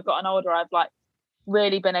 And as I've gotten older, I've like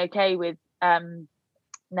really been okay with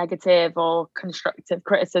negative or constructive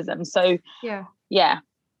criticism. So yeah.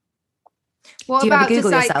 What Do you ever about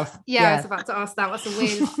Google just yourself? I was about to ask that. What's the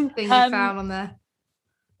weirdest thing you found on there?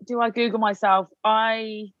 Do I Google myself?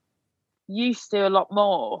 I used to a lot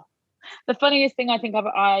more. The funniest thing I think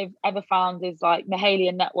I've ever found is like Mahalia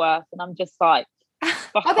and net worth, and I'm just like,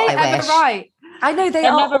 are they ever right? I know they're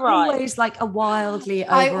never always right. Like a wildly.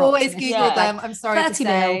 I always Google them. Like, I'm sorry to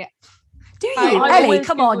say. Do you, Ellie?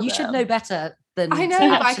 Come on, you should know better than I know, to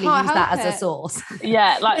but actually I can't use that help as a source.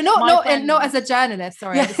 Yeah, like not as a journalist.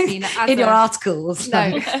 Sorry, I just mean as in your articles.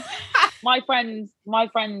 No, my friends,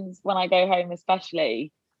 when I go home,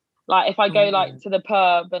 especially, like if I go like to the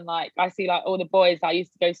pub and like I see like all the boys that I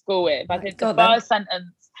used to go to school with, I think the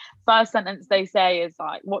first sentence they say is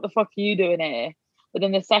like, "What the fuck are you doing here?" But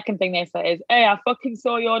then the second thing they say is, "Hey, I fucking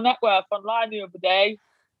saw your net worth online the other day,"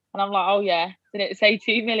 and I'm like, "Oh yeah, did it say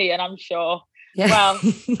 2 million?" I'm sure. Yeah. Well,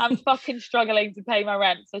 I'm fucking struggling to pay my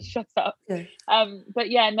rent, so shut up. Yeah. But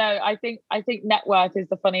yeah, no, I think net worth is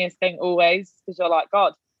the funniest thing always, because you're like,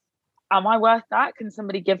 God, am I worth that? Can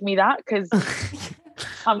somebody give me that? Because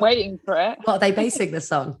I'm waiting for it. What are they basing this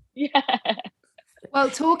on? Yeah. Well,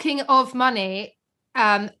 talking of money,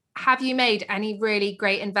 have you made any really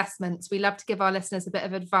great investments? We love to give our listeners a bit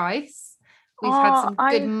of advice. We've had some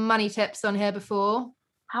good money tips on here before.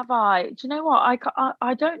 Have I? Do you know what?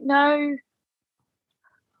 I don't know.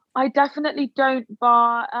 I definitely don't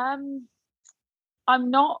buy. I'm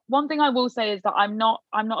not. One thing I will say is that I'm not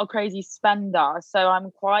a crazy spender, so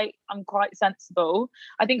I'm quite sensible.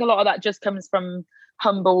 I think a lot of that just comes from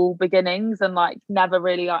humble beginnings and like never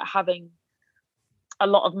really like having a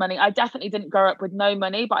lot of money. I definitely didn't grow up with no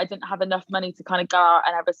money, but I didn't have enough money to kind of go out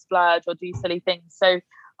and ever splurge or do silly things. So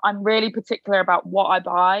I'm really particular about what I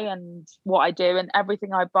buy and what I do, and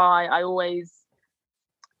everything I buy, I always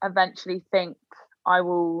eventually think I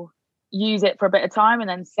will use it for a bit of time and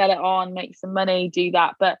then sell it on, make some money, do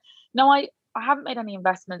that. But no, I haven't made any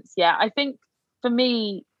investments yet. I think for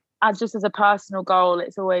me, as a personal goal,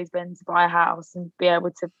 it's always been to buy a house and be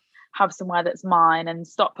able to have somewhere that's mine and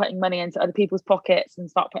stop putting money into other people's pockets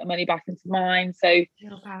and start putting money back into mine. So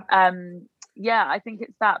yeah, I think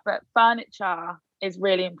it's that. But furniture is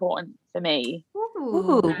really important for me.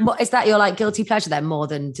 Ooh. Is that your like guilty pleasure then, more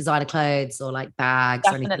than designer clothes or like bags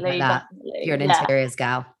or anything like that? Definitely. You're an interiors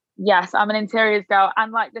gal. Yes, I'm an interiors girl.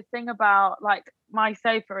 And like the thing about like my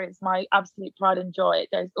sofa is my absolute pride and joy. It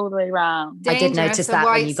goes all the way around. I did notice that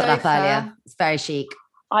when you got up earlier. It's very chic.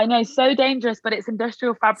 I know, so dangerous, but it's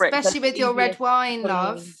industrial fabric. Especially with your red wine,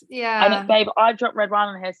 love. Yeah. And babe, I've dropped red wine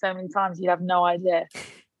on here so many times, you'd have no idea.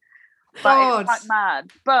 But it's quite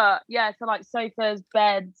mad. But yeah, so like sofas,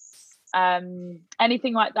 beds,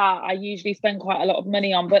 anything like that, I usually spend quite a lot of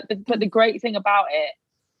money on. But the great thing about it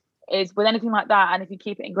is with anything like that, and if you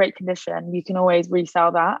keep it in great condition, you can always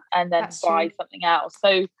resell that and then buy something else.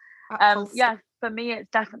 So yeah, for me it's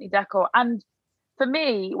definitely decor. And for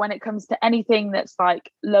me, when it comes to anything that's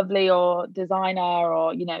like lovely or designer,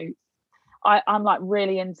 or you know, I'm like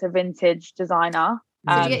really into vintage designer.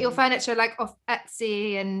 Did you get your furniture like off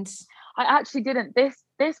Etsy? And I actually didn't.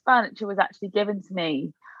 This furniture was actually given to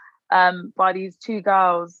me by these two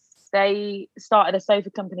girls. They started a sofa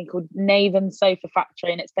company called Naven Sofa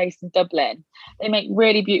Factory, and it's based in Dublin. They make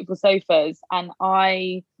really beautiful sofas, and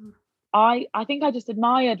I think I just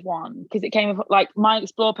admired one because it came with like my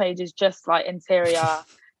explore page is just like interior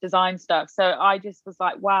design stuff. So I just was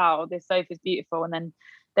like, wow, this sofa is beautiful. And then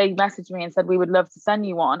they messaged me and said, we would love to send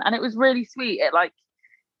you one. And it was really sweet. It like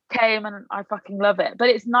came, and I fucking love it. But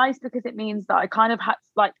it's nice because it means that I kind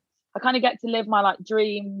of get to live my like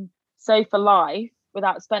dream sofa life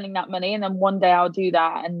without spending that money. And then one day I'll do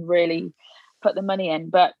that and really put the money in.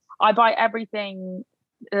 But I buy everything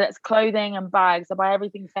that's clothing and bags. I buy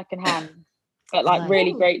everything secondhand, but like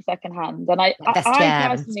really great secondhand. And I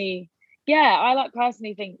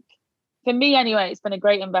personally think, for me anyway, it's been a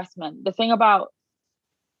great investment. The thing about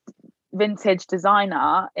vintage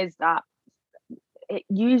designer is that it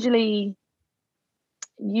usually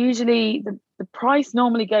the price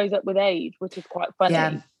normally goes up with age, which is quite funny.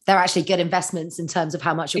 Yeah, they're actually good investments in terms of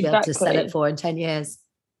how much you'll be able to sell it for in 10 years.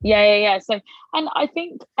 Yeah. So, and I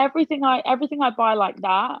think everything I buy like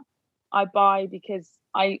that, I buy because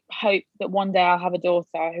I hope that one day I'll have a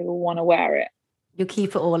daughter who will want to wear it. You'll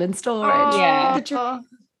keep it all in storage.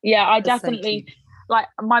 Yeah. I definitely like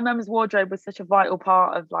my mum's wardrobe was such a vital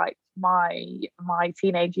part of like my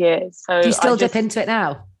teenage years. So do you still dip into it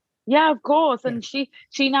now? Yeah, of course. And she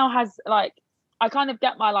now has like, I kind of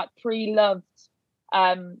get my like pre-loved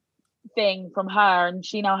thing from her, and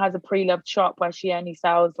she now has a pre-loved shop where she only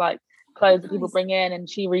sells like clothes that people bring in, and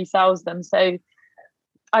she resells them. So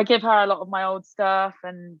I give her a lot of my old stuff,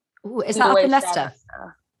 and Ooh, is that up in Leicester?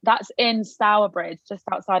 That's in Stourbridge, just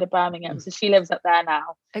outside of Birmingham. So she lives up there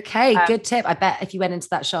now. Okay, good tip. I bet if you went into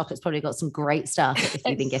that shop, it's probably got some great stuff. If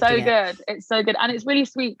you've been gifting It's so good, and it's really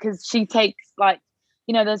sweet because she takes like,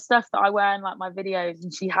 you know, there's stuff that I wear in like my videos,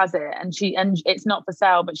 and she has it, and it's not for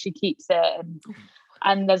sale, but she keeps it.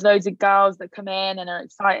 And there's loads of girls that come in and are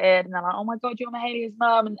excited, and they're like, "Oh my god, you're Mahalia's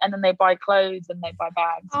mum!" And then they buy clothes and they buy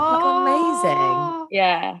bags. Oh, amazing!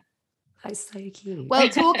 Yeah. That's so cute. Well,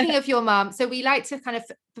 talking of your mum, so we like to kind of,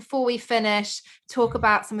 before we finish, talk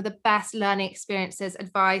about some of the best learning experiences,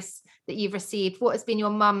 advice that you've received. What has been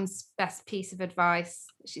your mum's best piece of advice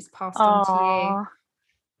that she's passed on to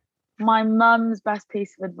you? My mum's best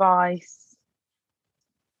piece of advice.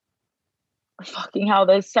 Fucking hell,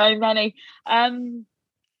 there's so many.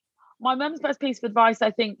 My mum's best piece of advice,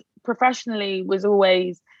 I think, professionally, was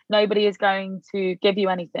always, nobody is going to give you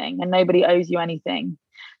anything and nobody owes you anything.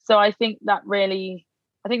 So I think that really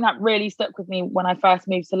stuck with me when I first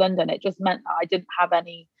moved to London. It just meant that I didn't have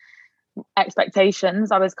any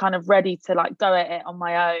expectations. I was kind of ready to like go at it on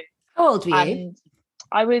my own. How old were you? And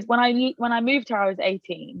I was, when I moved here, I was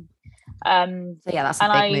 18. So yeah, that's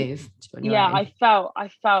a big move. Yeah, I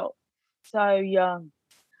felt so young.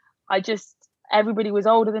 Everybody was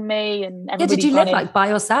older than me, and everybody. Did you live like by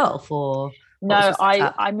yourself, or no?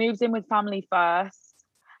 I moved in with family first,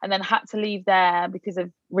 and then had to leave there because of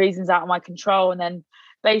reasons out of my control. And then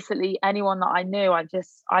basically anyone that I knew,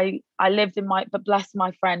 I lived in but bless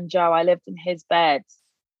my friend Joe, I lived in his bed.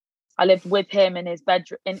 I lived with him in his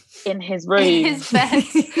bedroom, in his room. In his bed.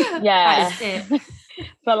 Yeah.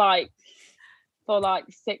 for like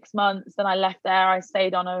 6 months. Then I left there. I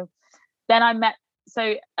stayed then I met,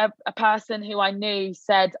 so a person who I knew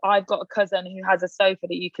said, "I've got a cousin who has a sofa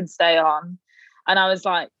that you can stay on." And I was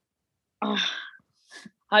like, oh,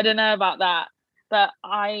 I don't know about that, but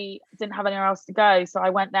I didn't have anywhere else to go. So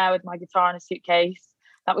I went there with my guitar and a suitcase.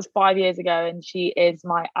 That was 5 years ago, and she is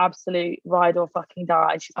my absolute ride or fucking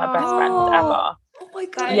die. She's my best friend ever. Oh my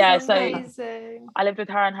god! Yeah, so amazing. I lived with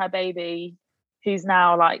her and her baby, who's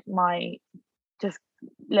now like my just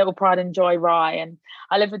little pride and joy, Rye. And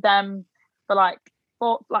I lived with them for like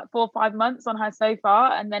 4 or 5 months on her sofa,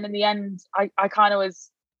 and then in the end, I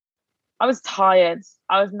was tired.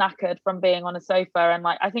 I was knackered from being on a sofa. And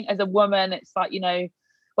like, I think as a woman, it's like, you know,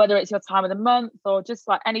 whether it's your time of the month or just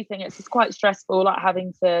like anything, it's just quite stressful, like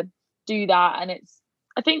having to do that. And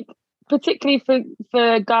I think particularly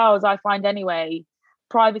for girls, I find anyway,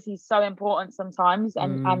 privacy is so important sometimes,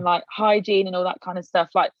 and like hygiene and all that kind of stuff.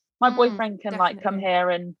 Like my boyfriend can definitely like come here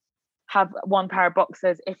and have one pair of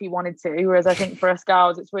boxers if he wanted to, whereas I think for us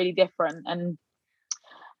girls, it's really different. And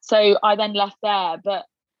so I then left there, but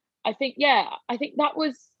I think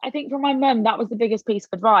for my mum, that was the biggest piece of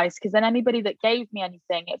advice, because then anybody that gave me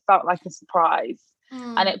anything, it felt like a surprise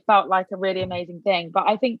and it felt like a really amazing thing. But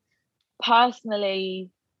I think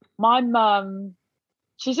personally, my mum,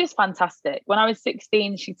 she's just fantastic. When I was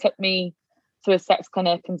 16, she took me to a sex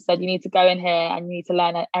clinic and said, "You need to go in here and you need to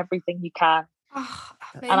learn everything you can." Oh,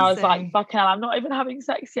 and I was like, fucking hell, I'm not even having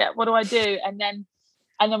sex yet. What do I do? And then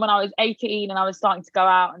when I was 18 and I was starting to go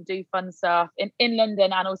out and do fun stuff in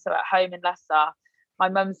London and also at home in Leicester, my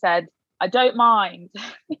mum said, "I don't mind."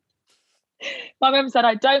 My mum said,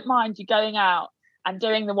 "I don't mind you going out and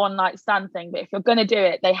doing the one night stand thing, but if you're going to do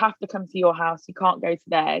it, they have to come to your house. You can't go to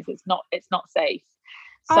theirs. It's not safe."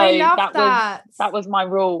 So I love that was my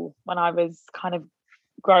rule when I was kind of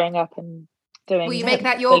growing up and doing. Will you make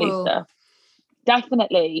that your rule? Stuff.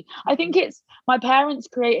 Definitely. I think my parents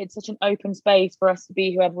created such an open space for us to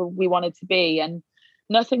be whoever we wanted to be, and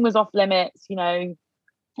nothing was off limits. You know,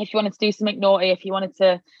 if you wanted to do something naughty, if you wanted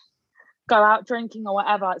to go out drinking or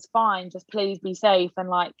whatever, it's fine. Just please be safe.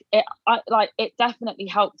 And it definitely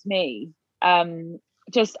helped me.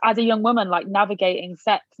 Just as a young woman, like navigating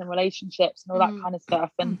sex and relationships and all that kind of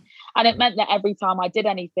stuff. And it meant that every time I did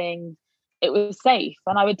anything, it was safe.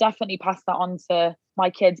 And I would definitely pass that on to my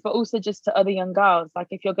kids, but also just to other young girls. Like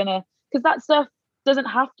if you're gonna, because that stuff doesn't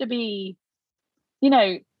have to be, you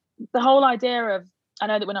know, the whole idea of, I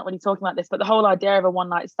know that we're not really talking about this, but the whole idea of a one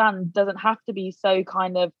night stand doesn't have to be so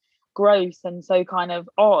kind of gross and so kind of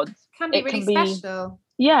odd. It can be really special.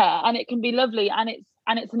 Yeah, and it can be lovely, and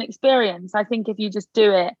it's an experience. I think if you just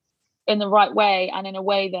do it in the right way and in a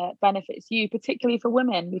way that benefits you, particularly for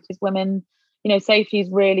women, because women, you know, safety is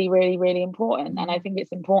really, really, really important. And I think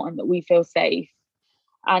it's important that we feel safe.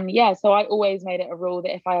 And yeah, so I always made it a rule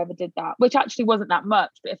that if I ever did that, which actually wasn't that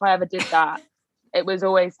much, but if I ever did that, it was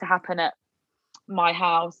always to happen at my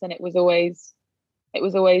house, and it was always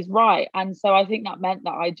right. And so I think that meant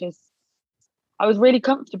that I was really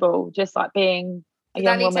comfortable just like being a Did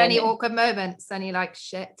young that lead to woman. any awkward moments? Any like,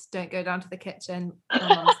 shit, don't go down to the kitchen, my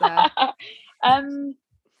mum's there?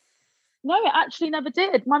 No, it actually never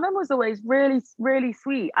did. My mum was always really, really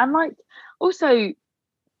sweet. And like, also,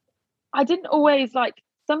 I didn't always like,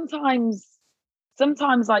 sometimes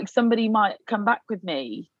like somebody might come back with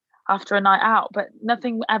me after a night out, but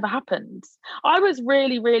nothing ever happened. I was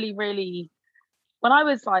really, really, really, when I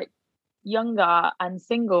was like younger and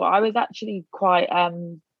single, I was actually quite,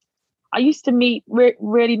 I used to meet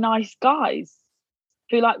really nice guys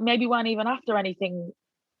who like maybe weren't even after anything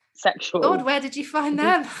sexual. God, where did you find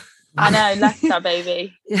them? I know, Leicester,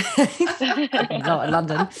 baby. Not in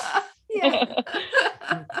London. Yeah.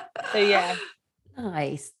 So yeah.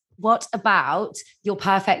 Nice. What about your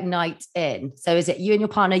perfect night in? So is it you and your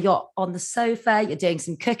partner, you're on the sofa, you're doing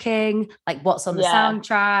some cooking? Like what's on the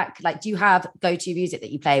soundtrack? Like do you have go-to music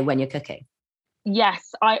that you play when you're cooking?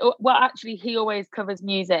 Yes, well actually he always covers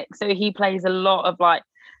music. So he plays a lot of like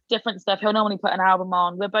different stuff. He'll normally put an album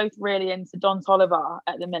on. We're both really into Don Toliver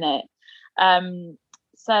at the minute.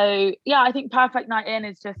 So yeah, I think perfect night in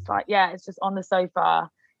is just like, yeah, it's just on the sofa.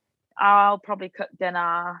 I'll probably cook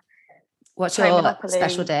dinner. What's your Monopoly.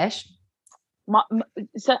 Special dish?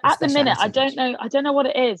 So at the minute, I don't know what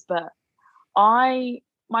it is, but my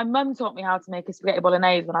mum taught me how to make a spaghetti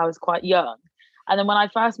bolognese when I was quite young. And then when I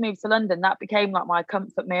first moved to London, that became like my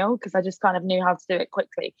comfort meal because I just kind of knew how to do it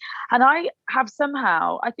quickly. And I have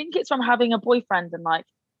somehow, I think it's from having a boyfriend and like,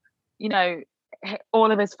 you know,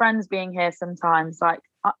 all of his friends being here sometimes, like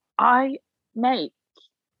I make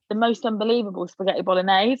the most unbelievable spaghetti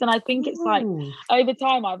bolognese. And I think it's like over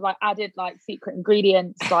time I've like added like secret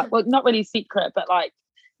ingredients, like, well, not really secret, but like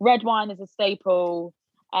red wine is a staple.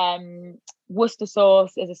 Worcester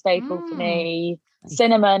sauce is a staple for me.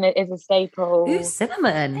 Cinnamon is a staple. Ooh,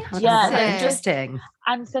 cinnamon. Yeah, interesting.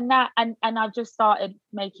 And so now, and I've just started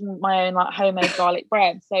making my own like homemade garlic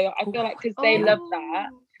bread. So I feel like because they love that,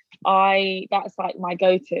 that's like my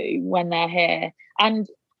go-to when they're here.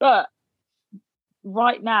 But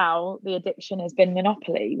right now the addiction has been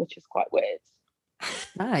Monopoly, which is quite weird.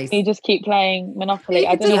 Nice. You just keep playing Monopoly.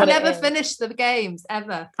 I don't know. Never finish the games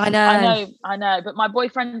ever. I know. But my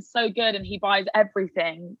boyfriend's so good and he buys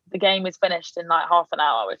everything. The game is finished in like half an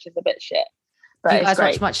hour, which is a bit shit. But do you guys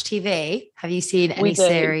watch much TV? Have you seen any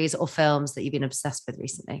series or films that you've been obsessed with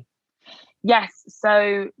recently? Yes.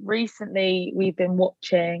 So recently we've been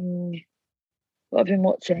watching. What I've been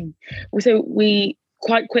watching. So we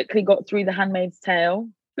quite quickly got through The Handmaid's Tale.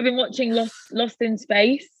 We've been watching Lost in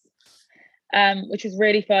Space. Which is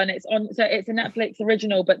really fun. It's a Netflix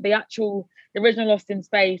original, but the original Lost in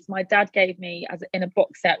Space, my dad gave me in a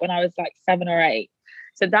box set when I was like 7 or 8.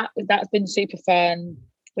 So that's been super fun.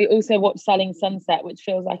 We also watched Selling Sunset, which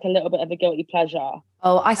feels like a little bit of a guilty pleasure.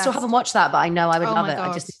 Oh, I still haven't watched that, but I know I would love it. God.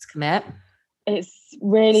 I just need to commit. It's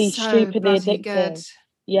really stupidly addictive. Good.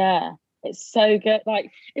 Yeah, it's so good.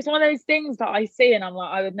 Like it's one of those things that I see and I'm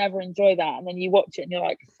like, I would never enjoy that. And then you watch it and you're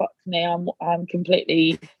like, fuck me, I'm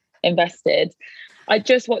completely invested. I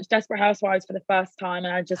just watched Desperate Housewives for the first time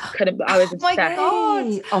and I just couldn't. I was obsessed.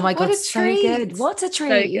 Oh my god, so good! What a treat!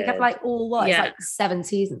 So you have like it's like 7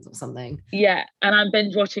 seasons or something. Yeah, and I'm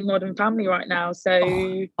binge watching Modern Family right now. So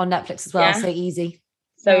on Netflix as well. Yeah. So easy.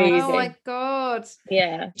 Easy. Oh my god!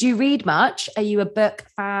 Yeah. Do you read much? Are you a book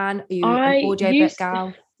fan? Are you an audio book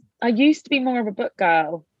gal? I used to be more of a book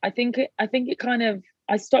girl. I think it kind of.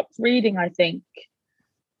 I stopped reading. I think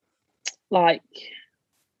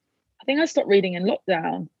I stopped reading in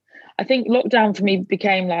lockdown. I think lockdown for me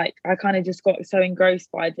became like, I kind of just got so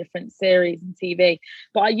engrossed by different series and TV.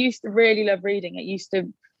 But I used to really love reading.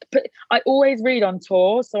 I always read on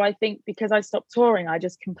tour. So I think because I stopped touring, I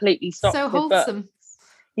just completely stopped. So wholesome. Books.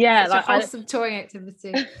 Yeah. Such a wholesome touring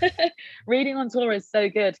activity. Reading on tour is so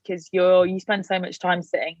good because you spend so much time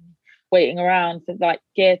sitting, waiting around for like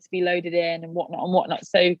gear to be loaded in and whatnot.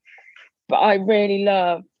 So, but I really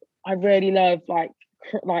love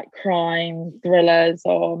like crime thrillers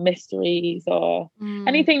or mysteries or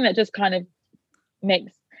anything that just kind of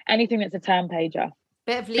makes anything that's a turn pager.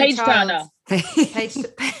 Bit of Lee Child.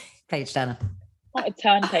 Page turner. Not a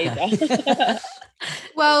turn pager.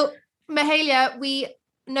 Well, Mahalia, we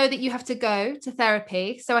know that you have to go to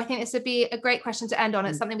therapy, so I think this would be a great question to end on.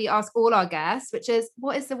 It's something we ask all our guests, which is,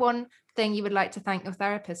 what is the one thing you would like to thank your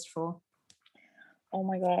therapist for? Oh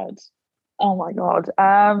my god.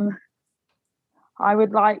 I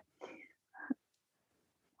would like,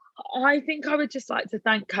 I think I would just like to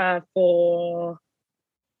thank her for,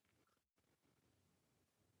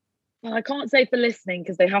 well, I can't say for listening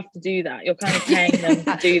because they have to do that. You're kind of paying them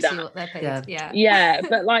to do that. What they're paid. Yeah,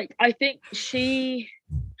 but like I think do you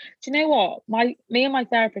know what? Me and my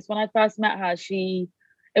therapist, when I first met her,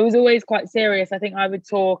 it was always quite serious. I think I would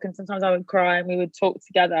talk and sometimes I would cry and we would talk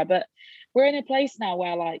together. But we're in a place now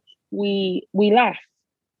where like we laugh.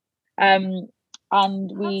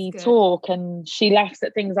 And we talk, and she laughs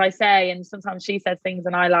at things I say, and sometimes she says things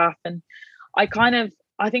and I laugh. And I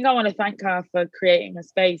think I want to thank her for creating a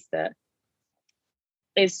space that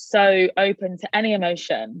is so open to any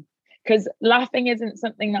emotion, because laughing isn't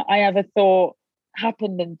something that I ever thought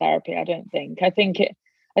happened in therapy. I don't think. I think I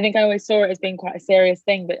always saw it as being quite a serious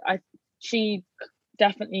thing, but she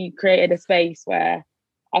definitely created a space where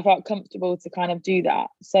I felt comfortable to kind of do that.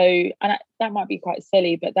 So, and that might be quite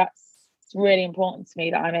silly, but that's really important to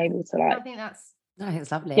me, that I'm able to like. I think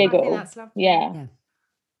it's lovely. Giggle. I think that's lovely. Yeah.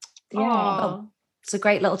 Oh, it's a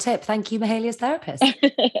great little tip. Thank you, Mahalia's therapist.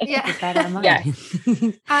 Yeah.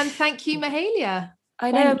 And thank you, Mahalia.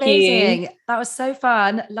 I know, amazing. That was so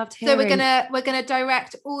fun. Loved hearing. So we're gonna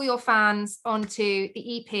direct all your fans onto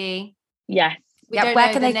the EP. Yes.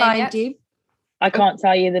 Where can they find you? I can't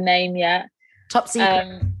tell you the name yet. Top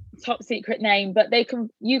secret. Top secret name, but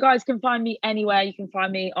you guys can find me anywhere. You can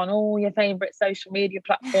find me on all your favorite social media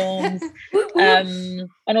platforms, on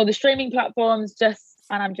all the streaming platforms, and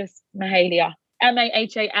I'm just Mahalia,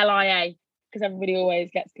 Mahalia, because everybody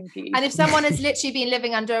always gets confused. And if someone has literally been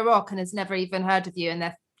living under a rock and has never even heard of you and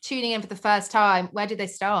they're tuning in for the first time, where do they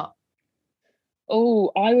start?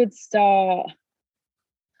 Oh, I would start.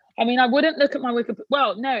 I mean, I wouldn't look at my Wikipedia.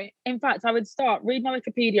 Well, no, in fact, I would read my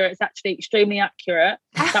Wikipedia. It's actually extremely accurate.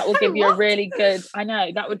 That will give you a really good, I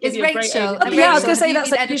know, that would give you a great overview. Yeah, I was going to say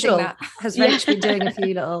that's unusual. Has Rach been doing a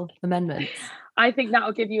few little amendments? I think that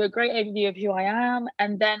will give you a great overview of who I am.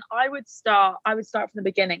 And then I would start from the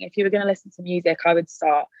beginning. If you were going to listen to music, I would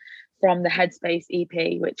start from the Headspace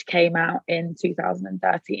EP, which came out in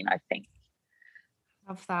 2013, I think.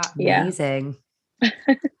 Love that. Yeah. Amazing.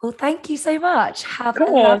 Well, thank you so much. Have a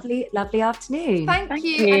lovely, lovely afternoon. Thank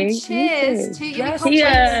you. And cheers to your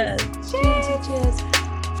Cheers.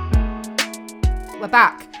 We're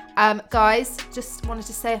back. Guys, just wanted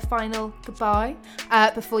to say a final goodbye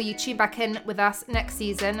before you tune back in with us next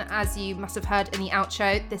season. As you must have heard in the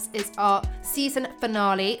outro, this is our season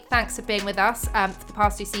finale. Thanks for being with us for the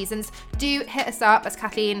past 2 seasons. Do hit us up, as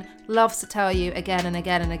Kathleen loves to tell you again and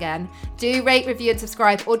again and again. Do rate, review and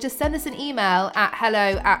subscribe, or just send us an email at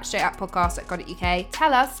hello@straightoutpodcast.co.uk.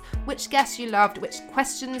 Tell us which guests you loved, which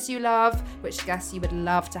questions you love, which guests you would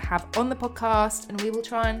love to have on the podcast, and we will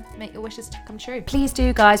try and make your wishes come true. Please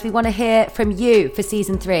do, guys. We want to hear from you for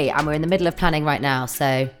season 3, and we're in the middle of planning right now.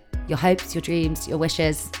 So your hopes, your dreams, your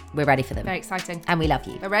wishes, we're ready for them. Very exciting. And we love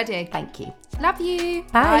you. We're ready. Thank you. Love you.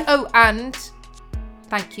 Bye. Oh, and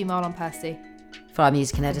thank you, Marlon Percy. For our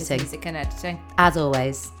music and editing. Music and editing. As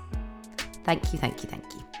always. Thank you, thank you, thank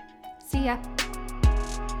you. See ya.